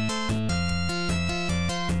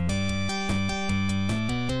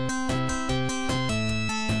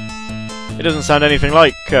 It doesn't sound anything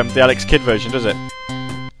like the Alex Kidd version, does it?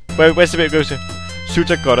 Where's the bit that goes to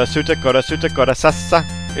Sutakora, Sutakora, Sutakora, Sasa?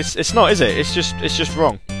 It's not, is it? It's just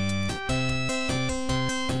wrong.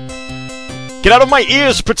 Get out of my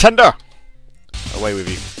ears, pretender! Away with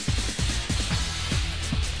you.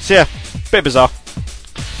 So yeah, bit bizarre.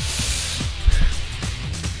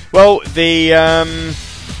 Well, the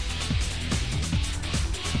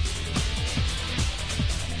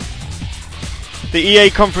EA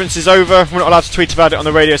conference is over. We're not allowed to tweet about it on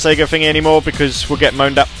the Radio Sega thingy anymore because we'll get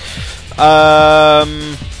moaned at.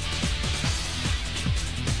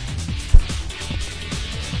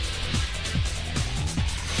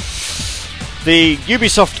 The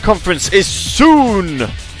Ubisoft conference is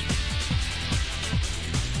soon!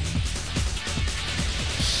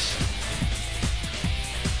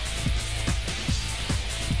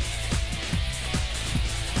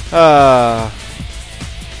 I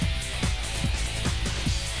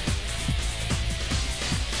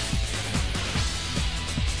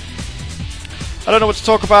don't know what to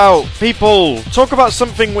talk about. People, talk about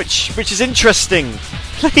something which is interesting.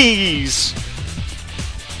 Please.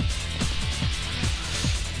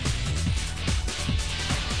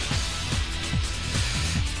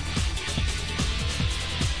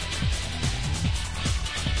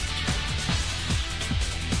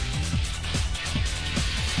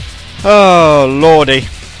 Oh, lordy.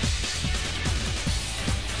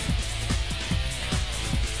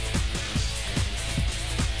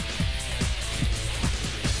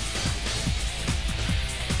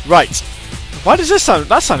 Right. Why does this sound...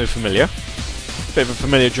 That sounded familiar. Bit of a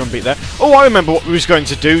familiar drum beat there. Oh, I remember what we was going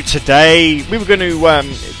to do today. We were going to...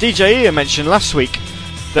 DJ Ian mentioned last week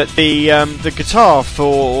that the guitar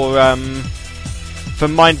for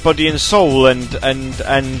Mind, Body and Soul and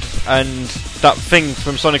that thing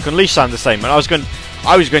from Sonic Unleashed sound the same. And I was going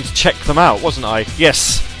to check them out, wasn't I?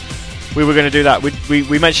 Yes. We were going to do that.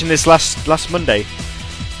 We mentioned this last Monday.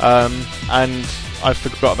 And I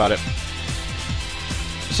forgot about it.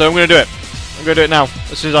 So I'm going to do it. I'm going to do it now,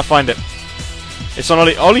 as soon as I find it. It's on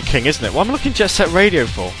Ollie King, isn't it? What am I looking Jet Set Radio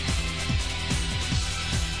for?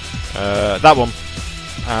 That one.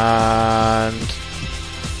 And...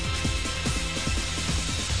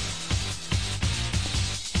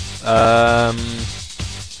 I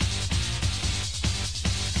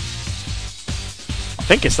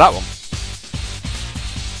think it's that one.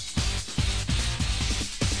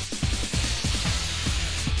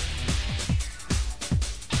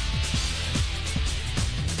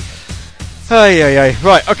 Hey.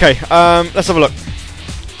 Right, okay, let's have a look.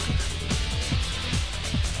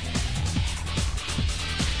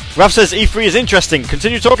 Raph says E3 is interesting.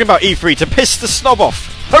 Continue talking about E3 to piss the snob off.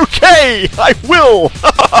 Okay, I will!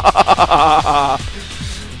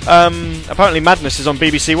 Apparently Madness is on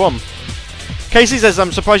BBC One. Casey says,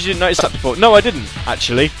 I'm surprised you didn't notice that before. No, I didn't,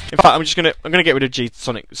 actually. In fact, I'm gonna get rid of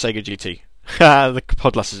Sonic Sega GT. The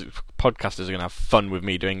podcasters are gonna have fun with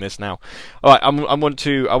me doing this now. All right, I want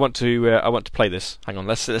to play this. Hang on,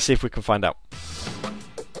 let's see if we can find out.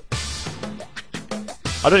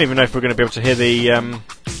 I don't even know if we're gonna be able to hear the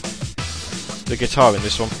guitar in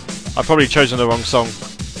this one. I've probably chosen the wrong song.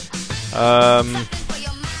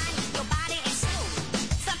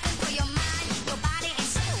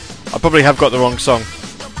 I probably have got the wrong song.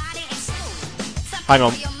 Hang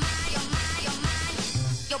on.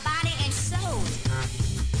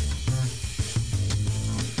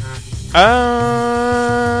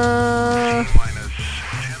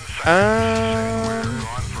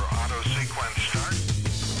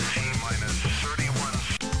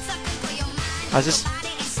 Has this...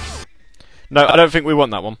 No, I don't think we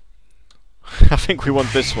want that one. I think we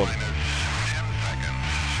want this one.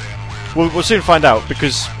 We'll soon find out,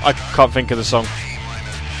 because I can't think of the song.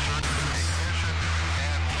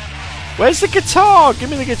 Where's the guitar? Give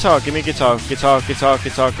me the guitar, give me guitar. Guitar.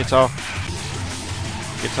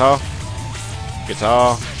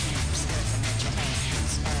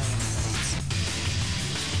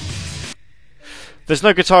 There's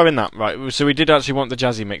no guitar in that, right? So we did actually want the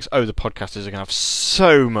jazzy mix. Oh, the podcasters are going to have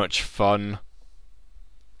so much fun.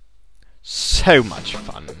 So much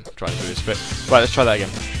fun trying to do this bit. Right, let's try that again.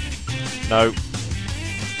 No.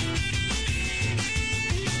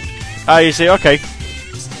 Ah, you see, okay.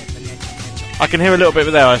 I can hear a little bit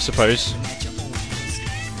there, I suppose.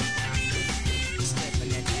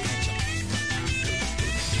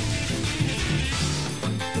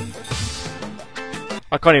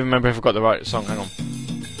 I can't even remember if I got the right song, hang on.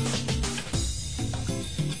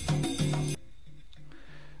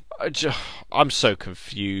 I'm so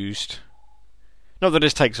confused. Not that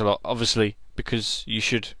this takes a lot, obviously, because you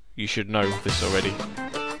should know this already.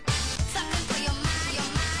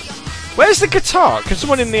 Where's the guitar? Can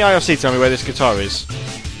someone in the IRC tell me where this guitar is?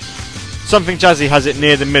 Something Jazzy has it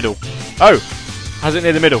near the middle. Oh! Has it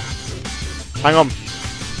near the middle. Hang on.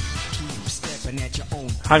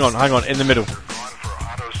 Hang on, in the middle.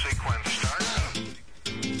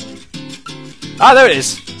 Ah, there it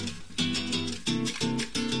is!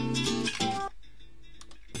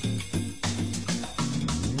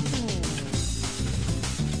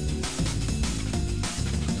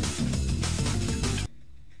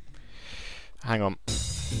 Hang on.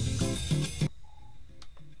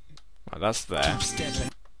 Right, that's there.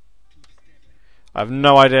 I have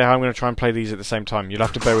no idea how I'm going to try and play these at the same time. You'll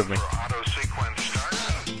have to bear with me.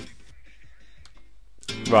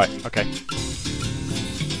 Right, okay.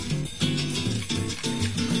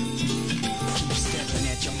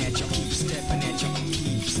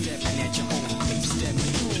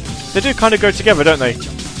 They do kind of go together, don't they?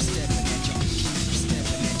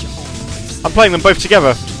 I'm playing them both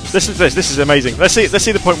together. Listen to this. This is amazing. Let's see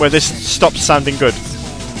the point where this stops sounding good.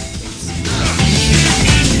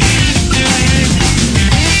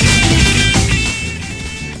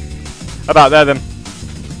 About there, then.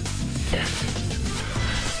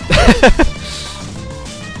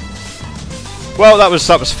 Well, that was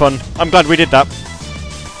fun. I'm glad we did that.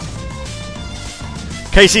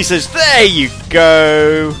 Casey says, "There you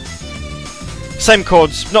go." Same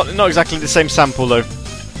chords, not exactly the same sample though.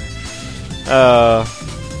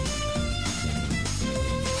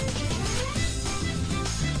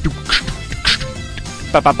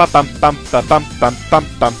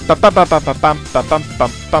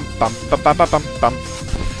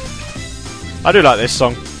 I do like this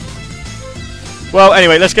song. Well,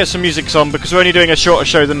 anyway, let's get some music on because we're only doing a shorter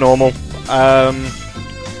show than normal.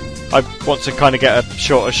 I want to kind of get a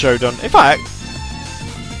shorter show done. In fact,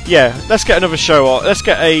 yeah, let's get another show on. Let's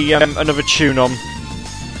get a another tune on.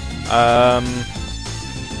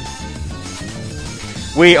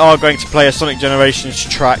 We are going to play a Sonic Generations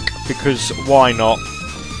track because why not?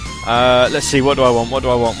 Let's see. What do I want?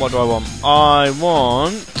 I want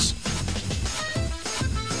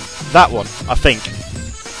that one. I think.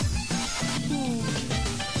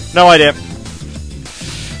 No idea.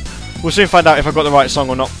 We'll soon find out if I've got the right song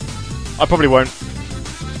or not. I probably won't.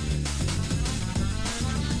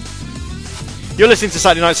 You're listening to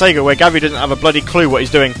Saturday Night Sega, where Gabby doesn't have a bloody clue what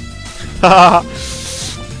he's doing. I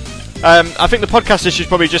think the podcasters should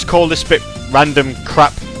probably just call this bit random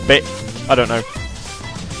crap bit. I don't know.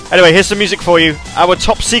 Anyway, here's some music for you. Our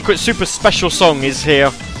top secret super special song is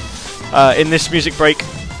here in this music break.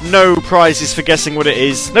 No prizes for guessing what it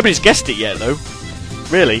is. Nobody's guessed it yet, though.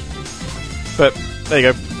 Really. But, there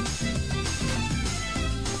you go.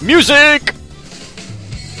 Music!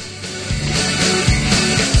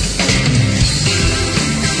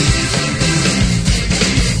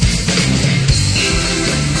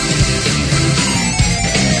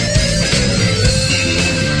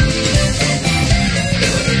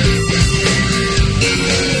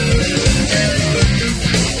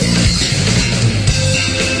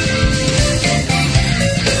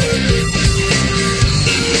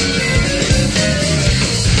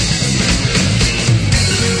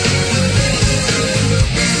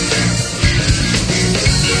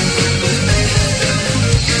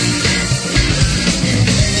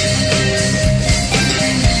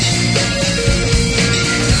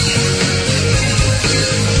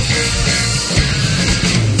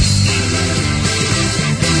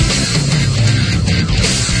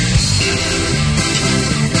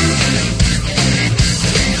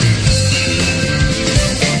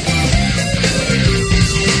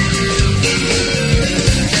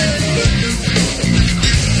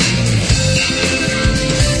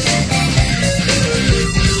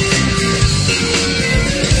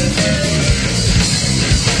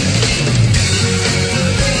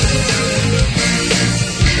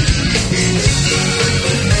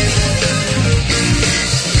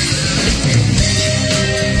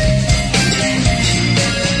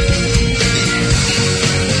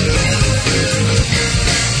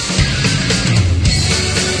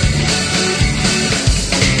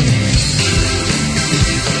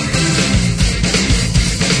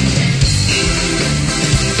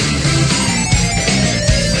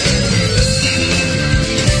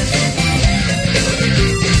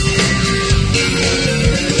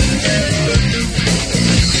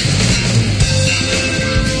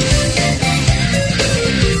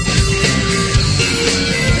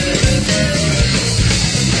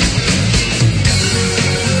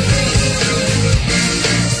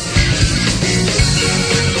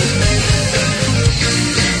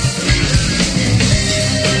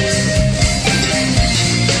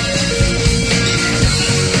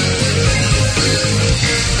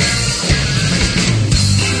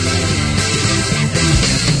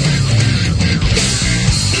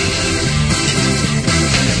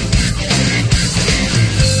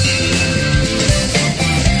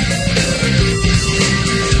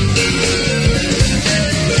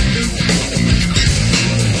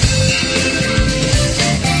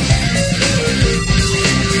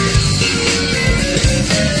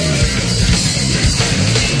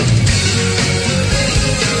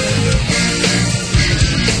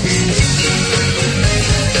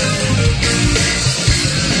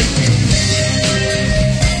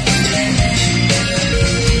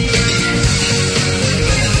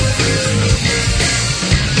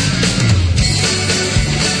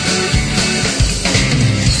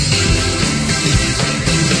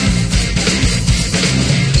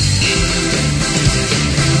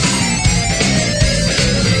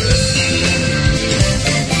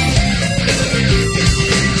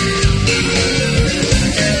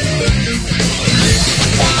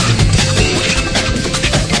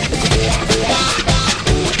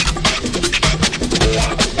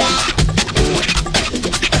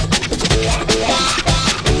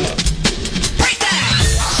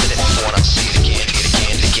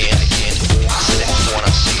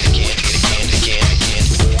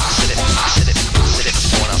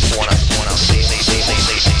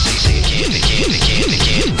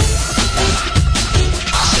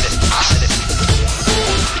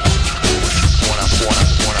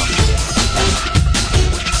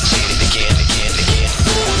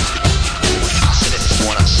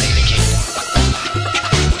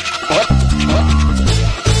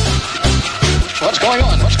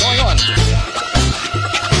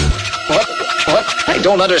 I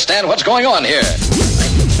don't understand what's going on here.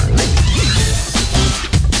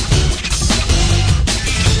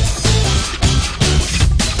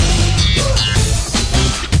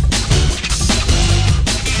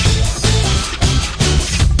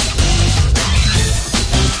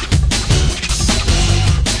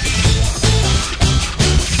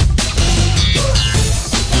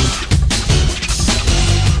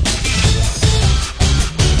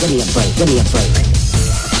 Give me a break, give me a break.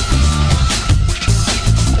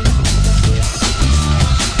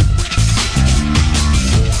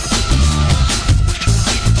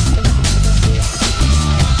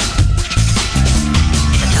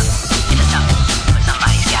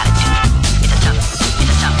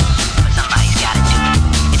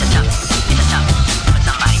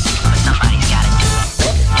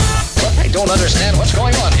 I don't understand what's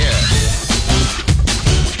going on here.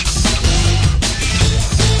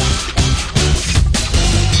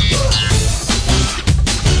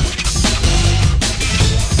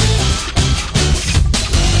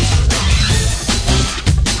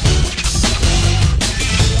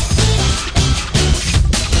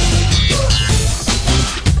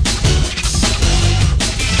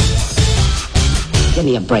 Give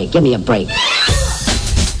me a break, give me a break.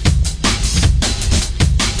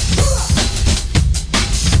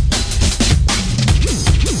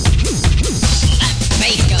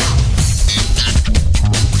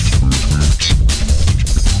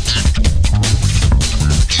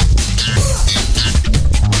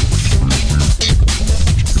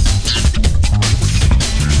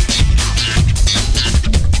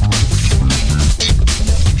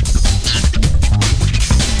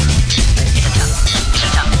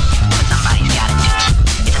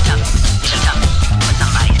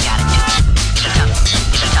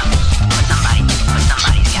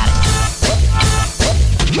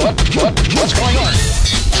 What's going on?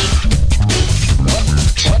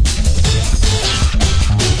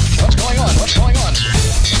 What's going on? What's going on?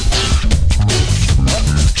 What?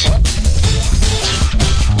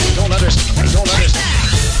 I don't understand. I don't understand.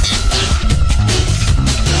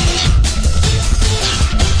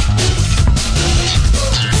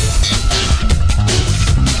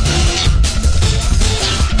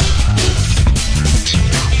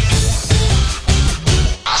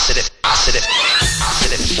 I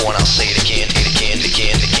said it before and I'll say it again,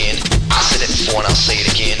 again. I said it before and I'll say it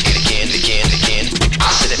again, again.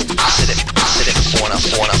 I said it before and I'll say it again,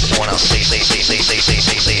 again. I said it before and I'll say it again.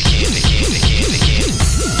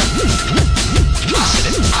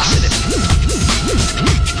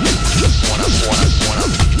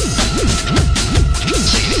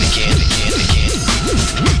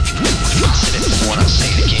 I said it before and I'll say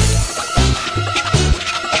it again.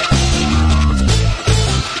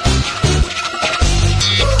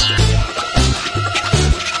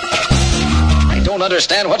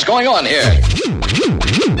 Understand what's going on here.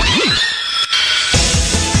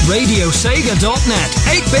 RadioSega.net.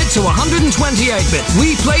 8-bit to 128-bit.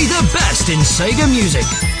 We play the best in Sega music.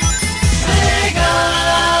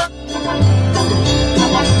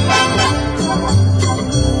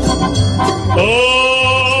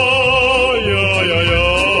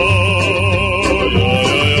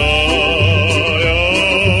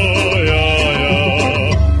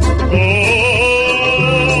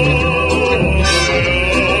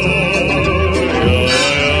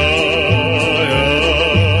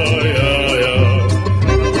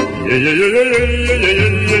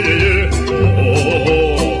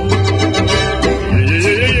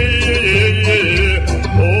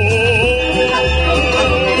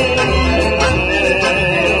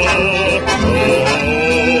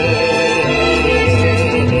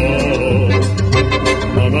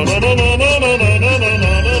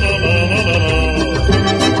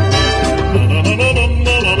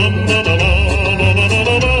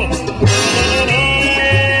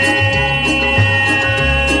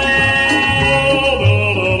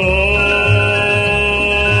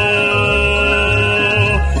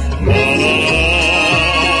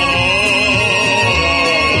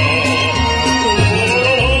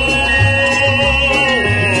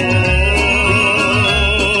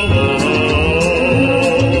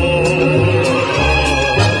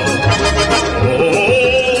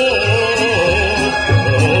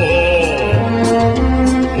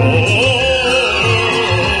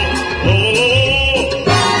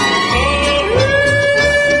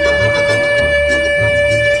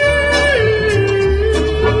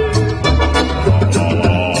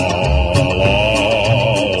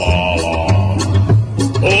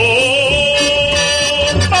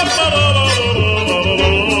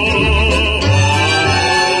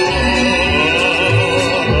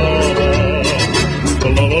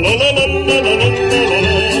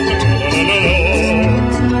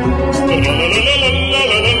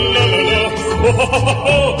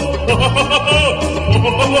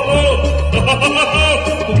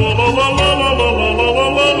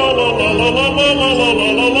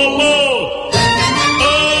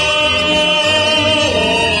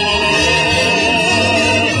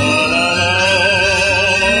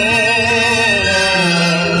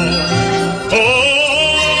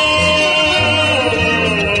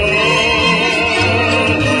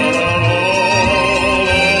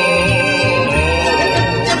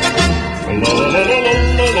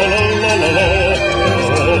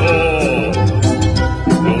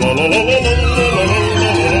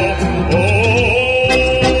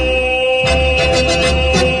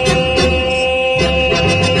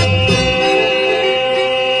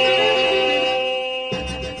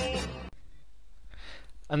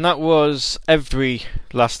 And that was every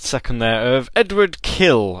last second there of Edward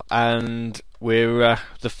Kill, and we're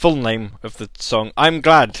the full name of the song. I'm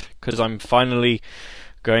glad, because I'm finally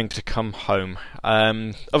going to come home.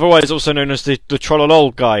 Otherwise also known as the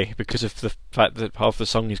Trollolol guy, because of the fact that half the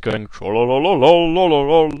song is going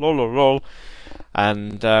Trollolololololololol.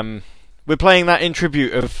 And we're playing that in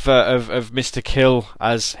tribute of Mr. Kill,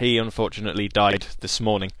 as he unfortunately died this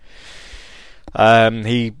morning.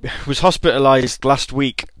 He was hospitalised last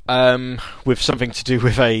week with something to do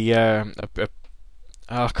with I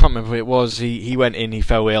can't remember what it was. He went in, he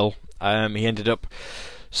fell ill. He ended up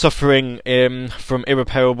suffering from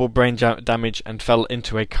irreparable brain damage and fell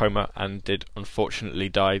into a coma and did unfortunately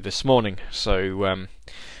die this morning. So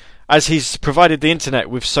as he's provided the internet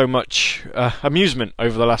with so much amusement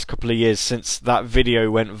over the last couple of years since that video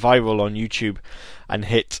went viral on YouTube and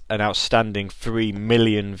hit an outstanding 3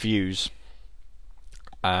 million views,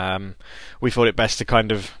 we thought it best to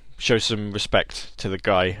kind of show some respect to the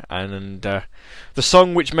guy, and the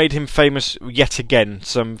song which made him famous yet again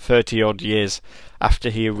some 30 odd years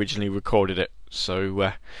after he originally recorded it.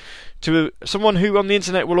 So to someone who on the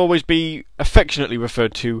internet will always be affectionately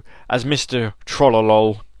referred to as Mr.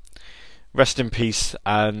 Trollolol, rest in peace,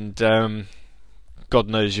 and God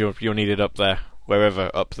knows you're needed up there,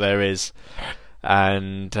 wherever up there is,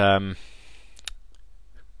 and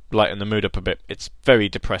lighten the mood up a bit. It's very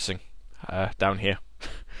depressing down here.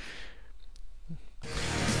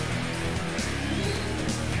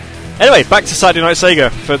 Anyway, back to Saturday Night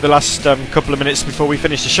Sega for the last couple of minutes before we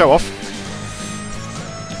finish the show off.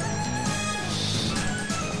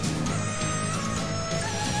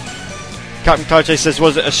 Captain Kaiche says,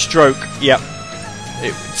 was it a stroke? Yep.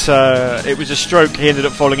 It was a stroke. He ended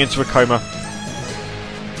up falling into a coma.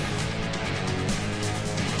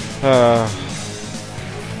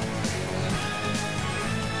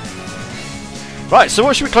 Right, so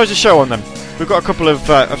what should we close the show on then? We've got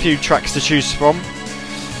a few tracks to choose from.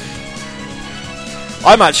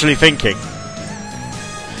 I'm actually thinking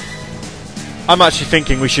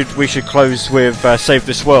we should close with Save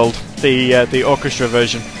This World, the orchestra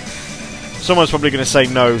version. Someone's probably going to say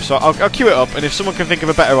no, so I'll cue it up, and if someone can think of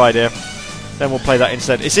a better idea, then we'll play that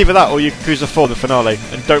instead. It's either that or Yakuza 4, the finale,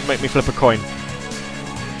 and don't make me flip a coin.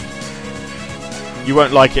 You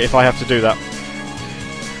won't like it if I have to do that.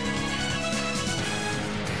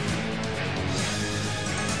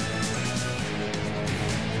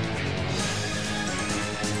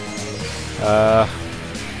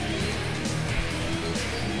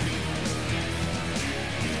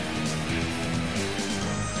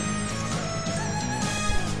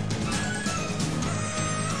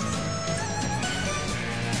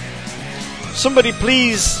 Somebody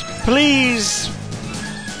please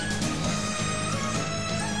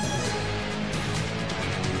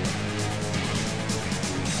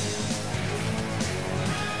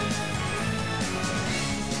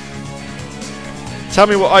tell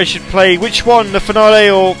me what I should play. Which one? The finale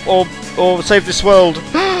or Save This World?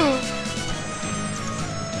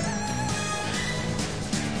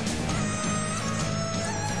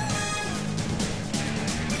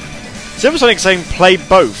 Silversonic saying play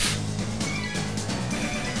both.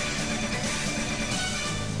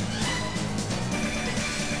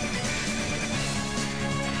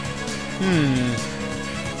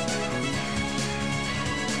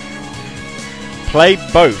 Play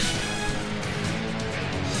both.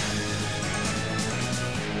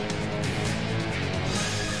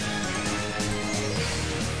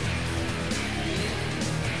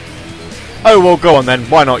 Oh, well, go on then.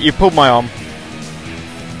 Why not? You pulled my arm.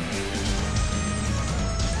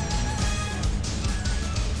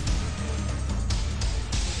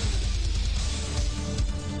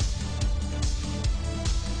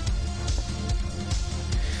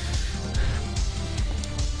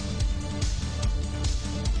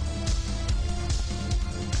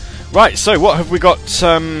 Right, so what have we got?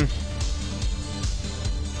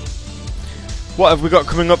 what have we got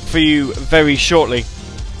coming up for you very shortly?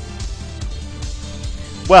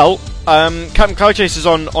 Well, Captain Cloud Chaser's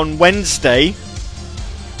on Wednesday.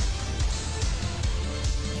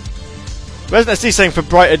 Resident SD saying for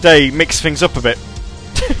Brighter Day, mix things up a bit.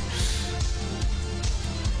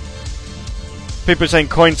 People are saying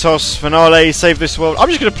Coin Toss, Finale, Save This World. I'm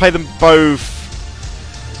just going to play them both.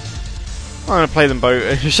 I'm going to play them both.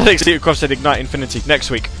 Shadix Elite Cross said Ignite Infinity next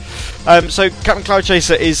week. So Captain Cloud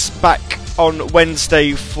Chaser is back on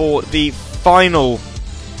Wednesday for the final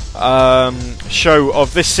show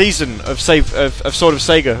of this season of Sword of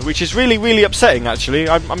Sega, which is really, really upsetting. Actually,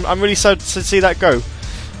 I'm really sad to see that go.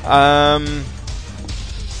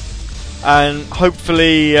 And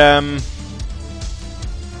hopefully,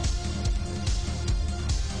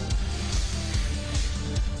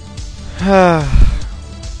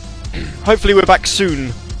 hopefully we're back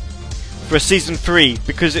soon for a season 3,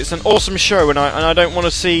 because it's an awesome show, and I don't want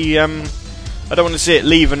to see it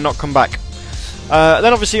leave and not come back.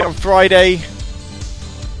 Then obviously on Friday,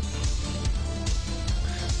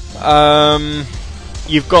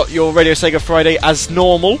 you've got your Radio Sega Friday as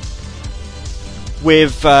normal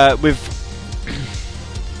with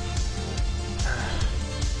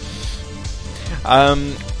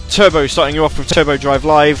Turbo starting you off with Turbo Drive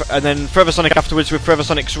Live, and then Forever Sonic afterwards with Forever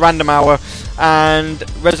Sonic's Random Hour, and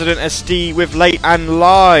Resident SD with Late and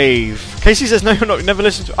Live. Casey says no, never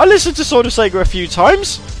listened to. I listened to Sword of Sega a few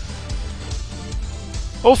times.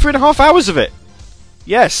 All 3.5 hours of it.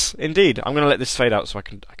 Yes, indeed. I'm going to let this fade out so I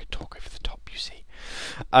can talk over the top. You see.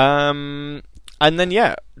 And then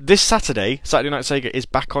yeah, this Saturday, Saturday Night Sega is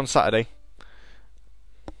back on Saturday.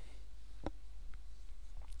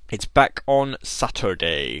 It's back on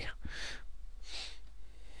Saturday.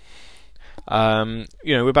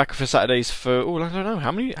 We're back for Saturdays for I don't know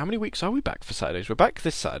how many weeks are we back for Saturdays. We're back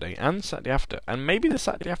this Saturday and Saturday after, and maybe the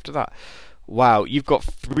Saturday after that. Wow, you've got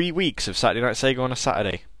 3 weeks of Saturday Night Sega on a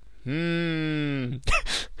Saturday.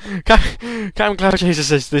 Captain Cloud Chaser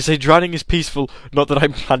says they say drowning is peaceful. Not that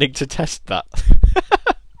I'm planning to test that.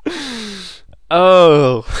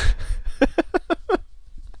 Oh.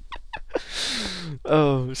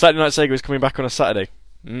 Oh, Saturday Night Sega is coming back on a Saturday.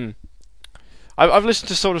 I've listened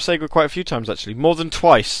to Sword of Sega quite a few times actually, more than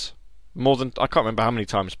twice. I can't remember how many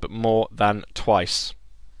times, but more than twice.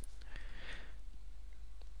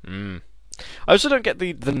 I also don't get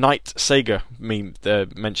the Night Sega meme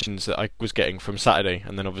mentions that I was getting from Saturday,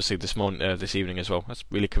 and then obviously this evening as well. That's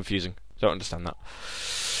really confusing. Don't understand that.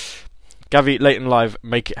 Gavi, Late and Live,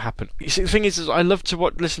 make it happen. You see, the thing is I love to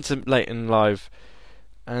listen to Late and Live,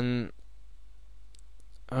 and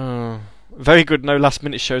very good. No last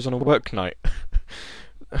minute shows on a work night.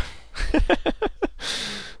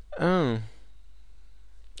 Oh,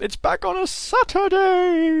 it's back on a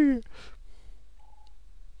Saturday.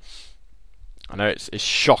 I know it's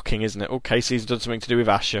shocking, isn't it? Oh, Casey's done something to do with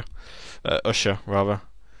Usher, rather.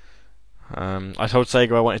 I told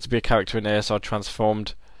Sega I wanted to be a character in ASR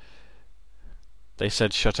Transformed. They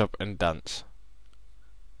said shut up and dance.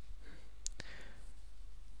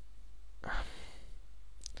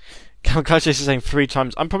 Cloud Chaser is saying 3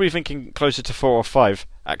 times. I'm probably thinking closer to 4 or 5,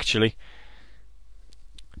 actually.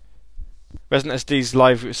 Resident SD's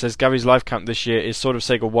live says Gary's live count this year is Sword of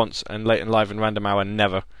Sega once and Late and Live and Random Hour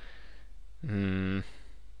never. Shadix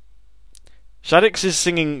is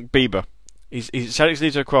singing Bieber. Shadix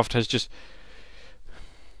Lito Croft has just.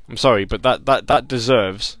 I'm sorry, but that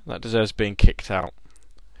deserves being kicked out.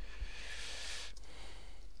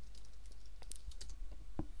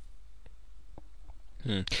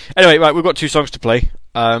 Anyway, right, we've got 2 songs to play.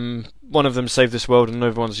 One of them Save This World, and the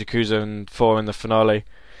other one's Yakuza and 4 in the finale.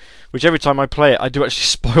 Which every time I play it, I do actually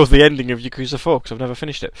spoil the ending of Yakuza 4 because I've never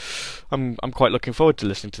finished it. I'm quite looking forward to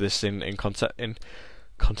listening to this in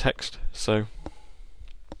context. So,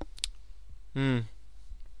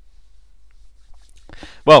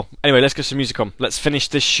 well, anyway, let's get some music on. Let's finish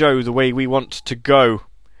this show the way we want to go.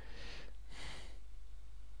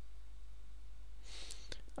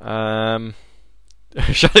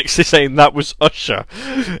 Shadix is saying that was Usher.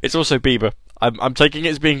 It's also Bieber. I'm taking it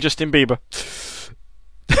as being Justin Bieber.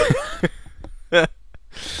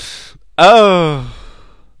 Oh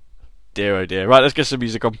dear. Right, let's get some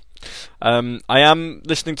music on. I am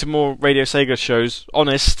listening to more Radio Sega shows.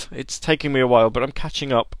 Honest, it's taking me a while, but I'm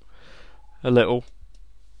catching up a little.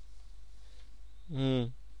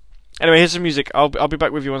 Anyway, here's some music. I'll be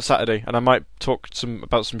back with you on Saturday, and I might talk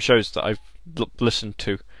about some shows that I've listened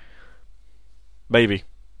to. Maybe.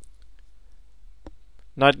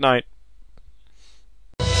 Night.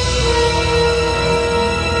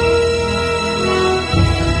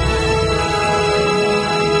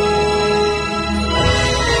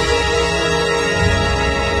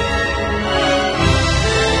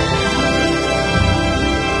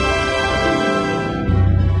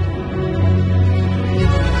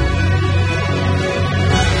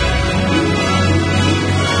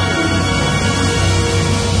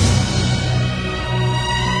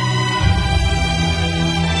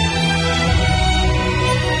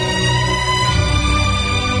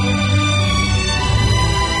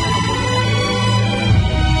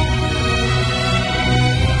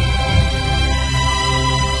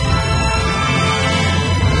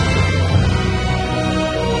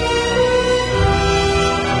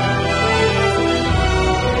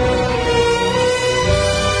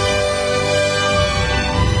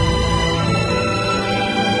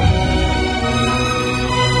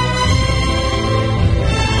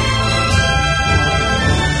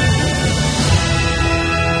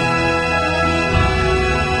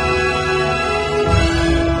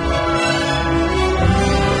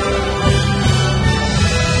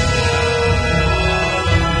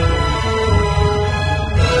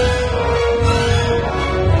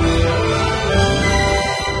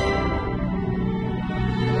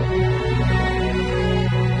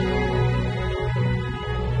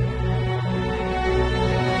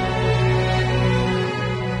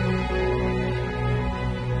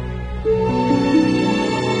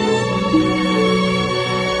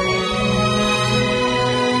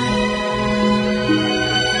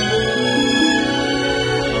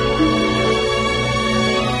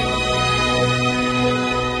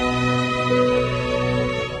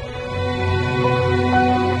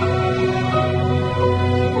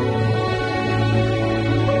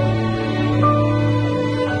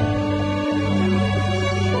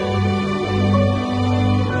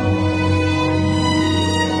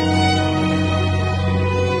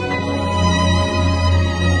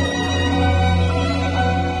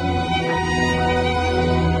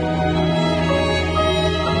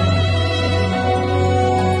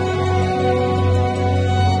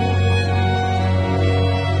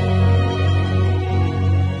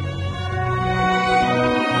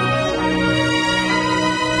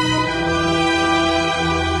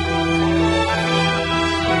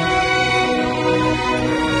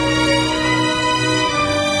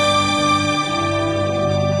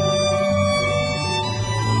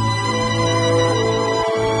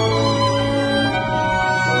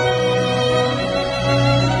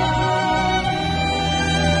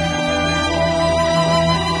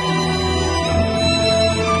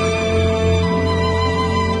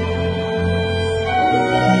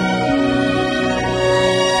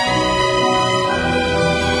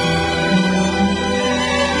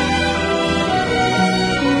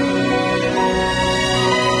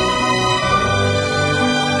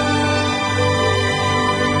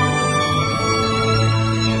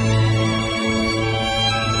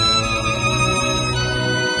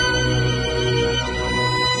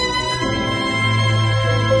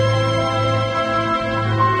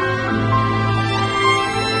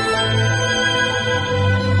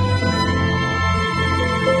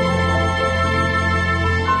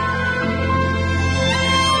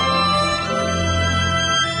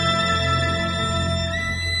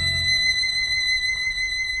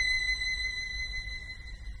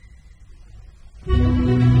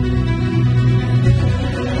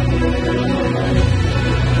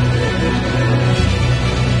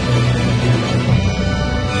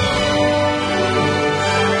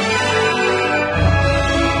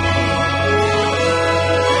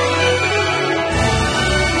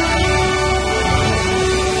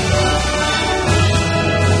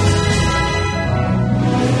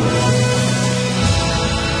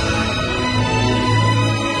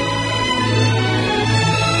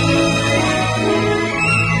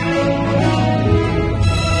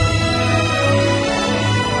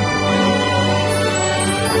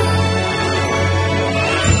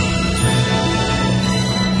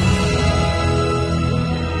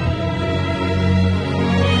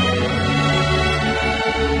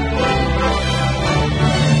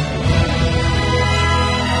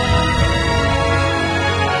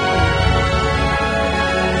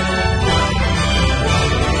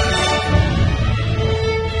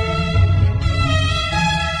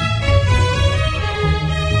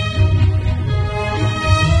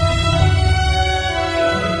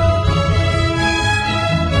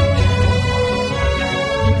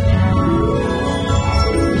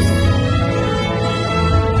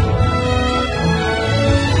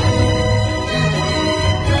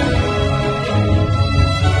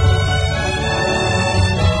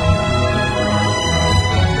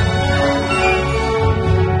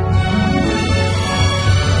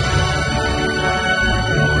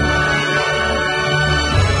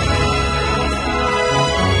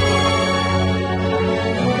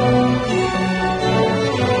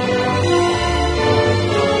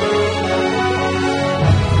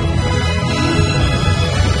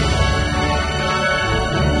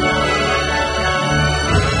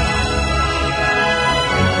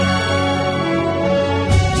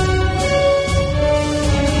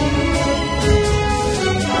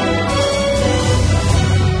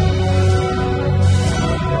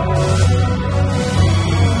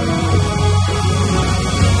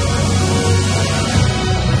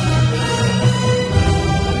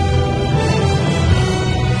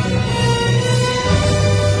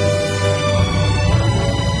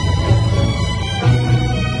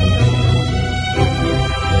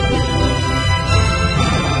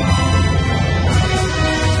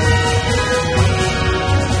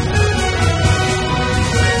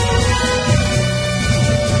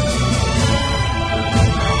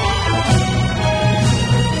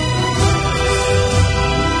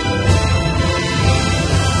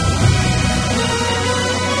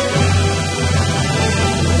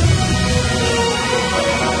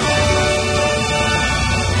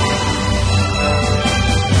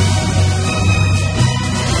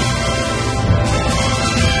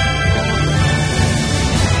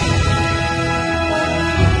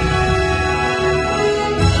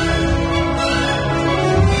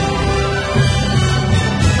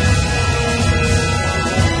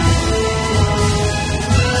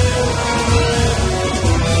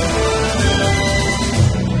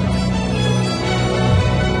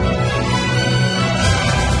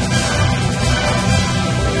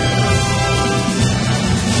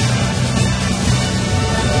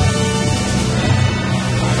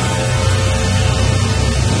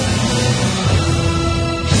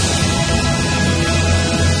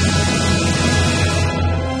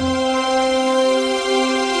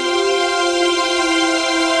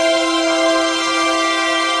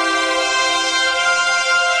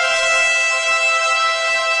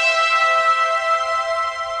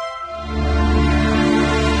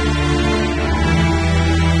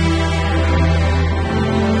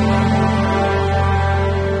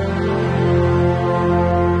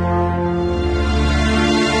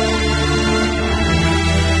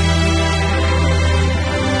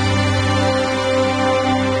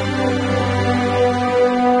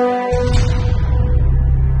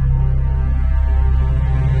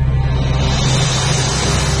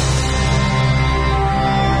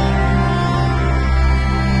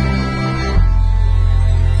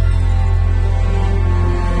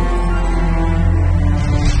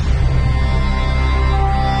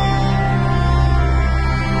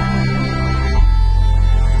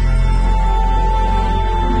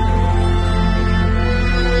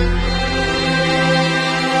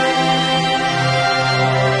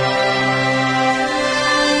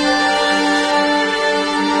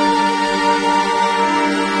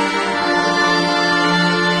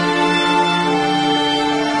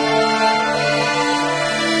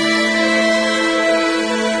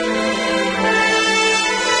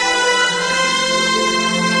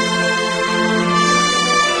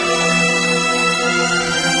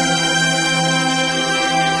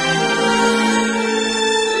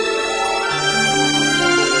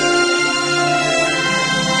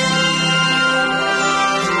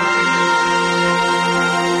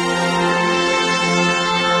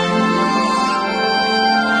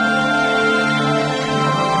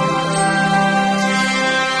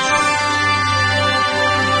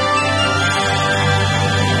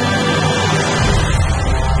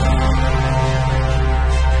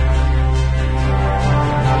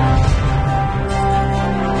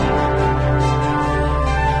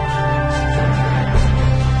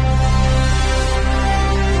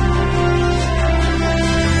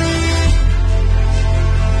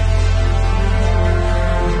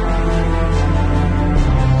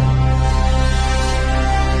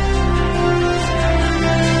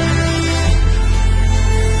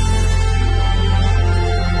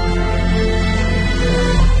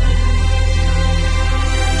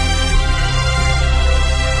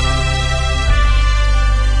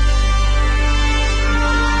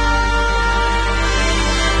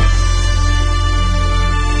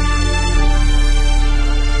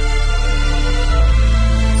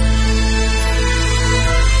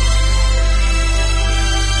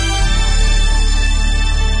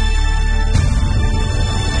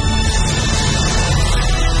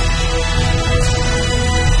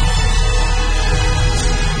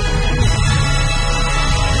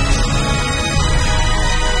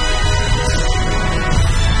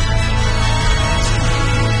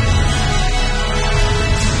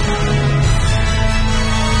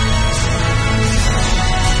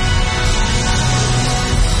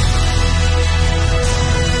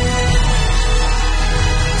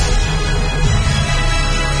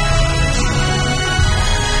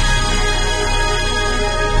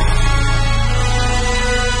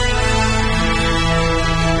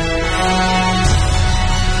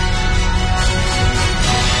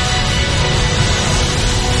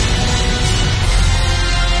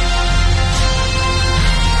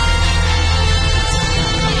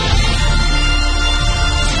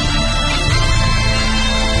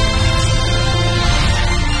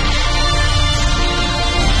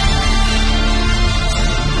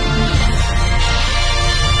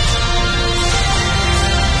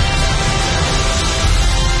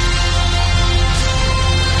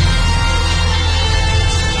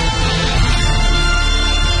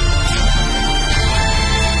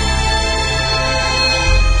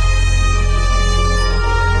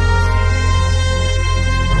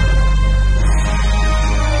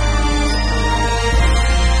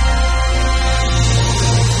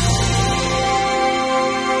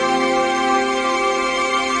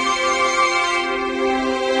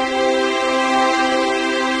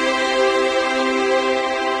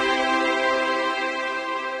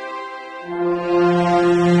 You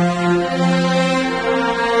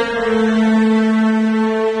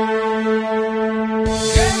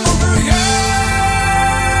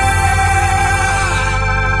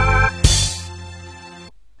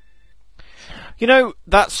know,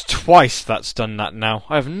 that's twice that's done that now.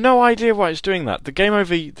 I have no idea why it's doing that. The game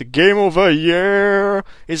over yeah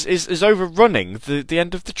is overrunning the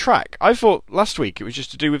end of the track. I thought last week it was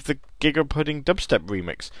just to do with the Giga Pudding dubstep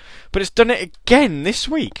remix, but it's done it again this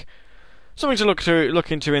week. Something to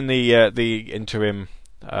look into in the interim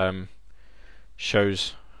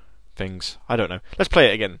shows things. I don't know. Let's play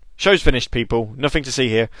it again. Show's finished, people. Nothing to see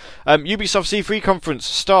here. Ubisoft C3 conference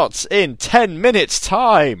starts in 10 minutes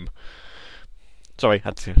time. Sorry,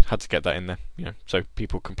 had to get that in there, so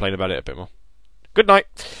people complain about it a bit more. Good night.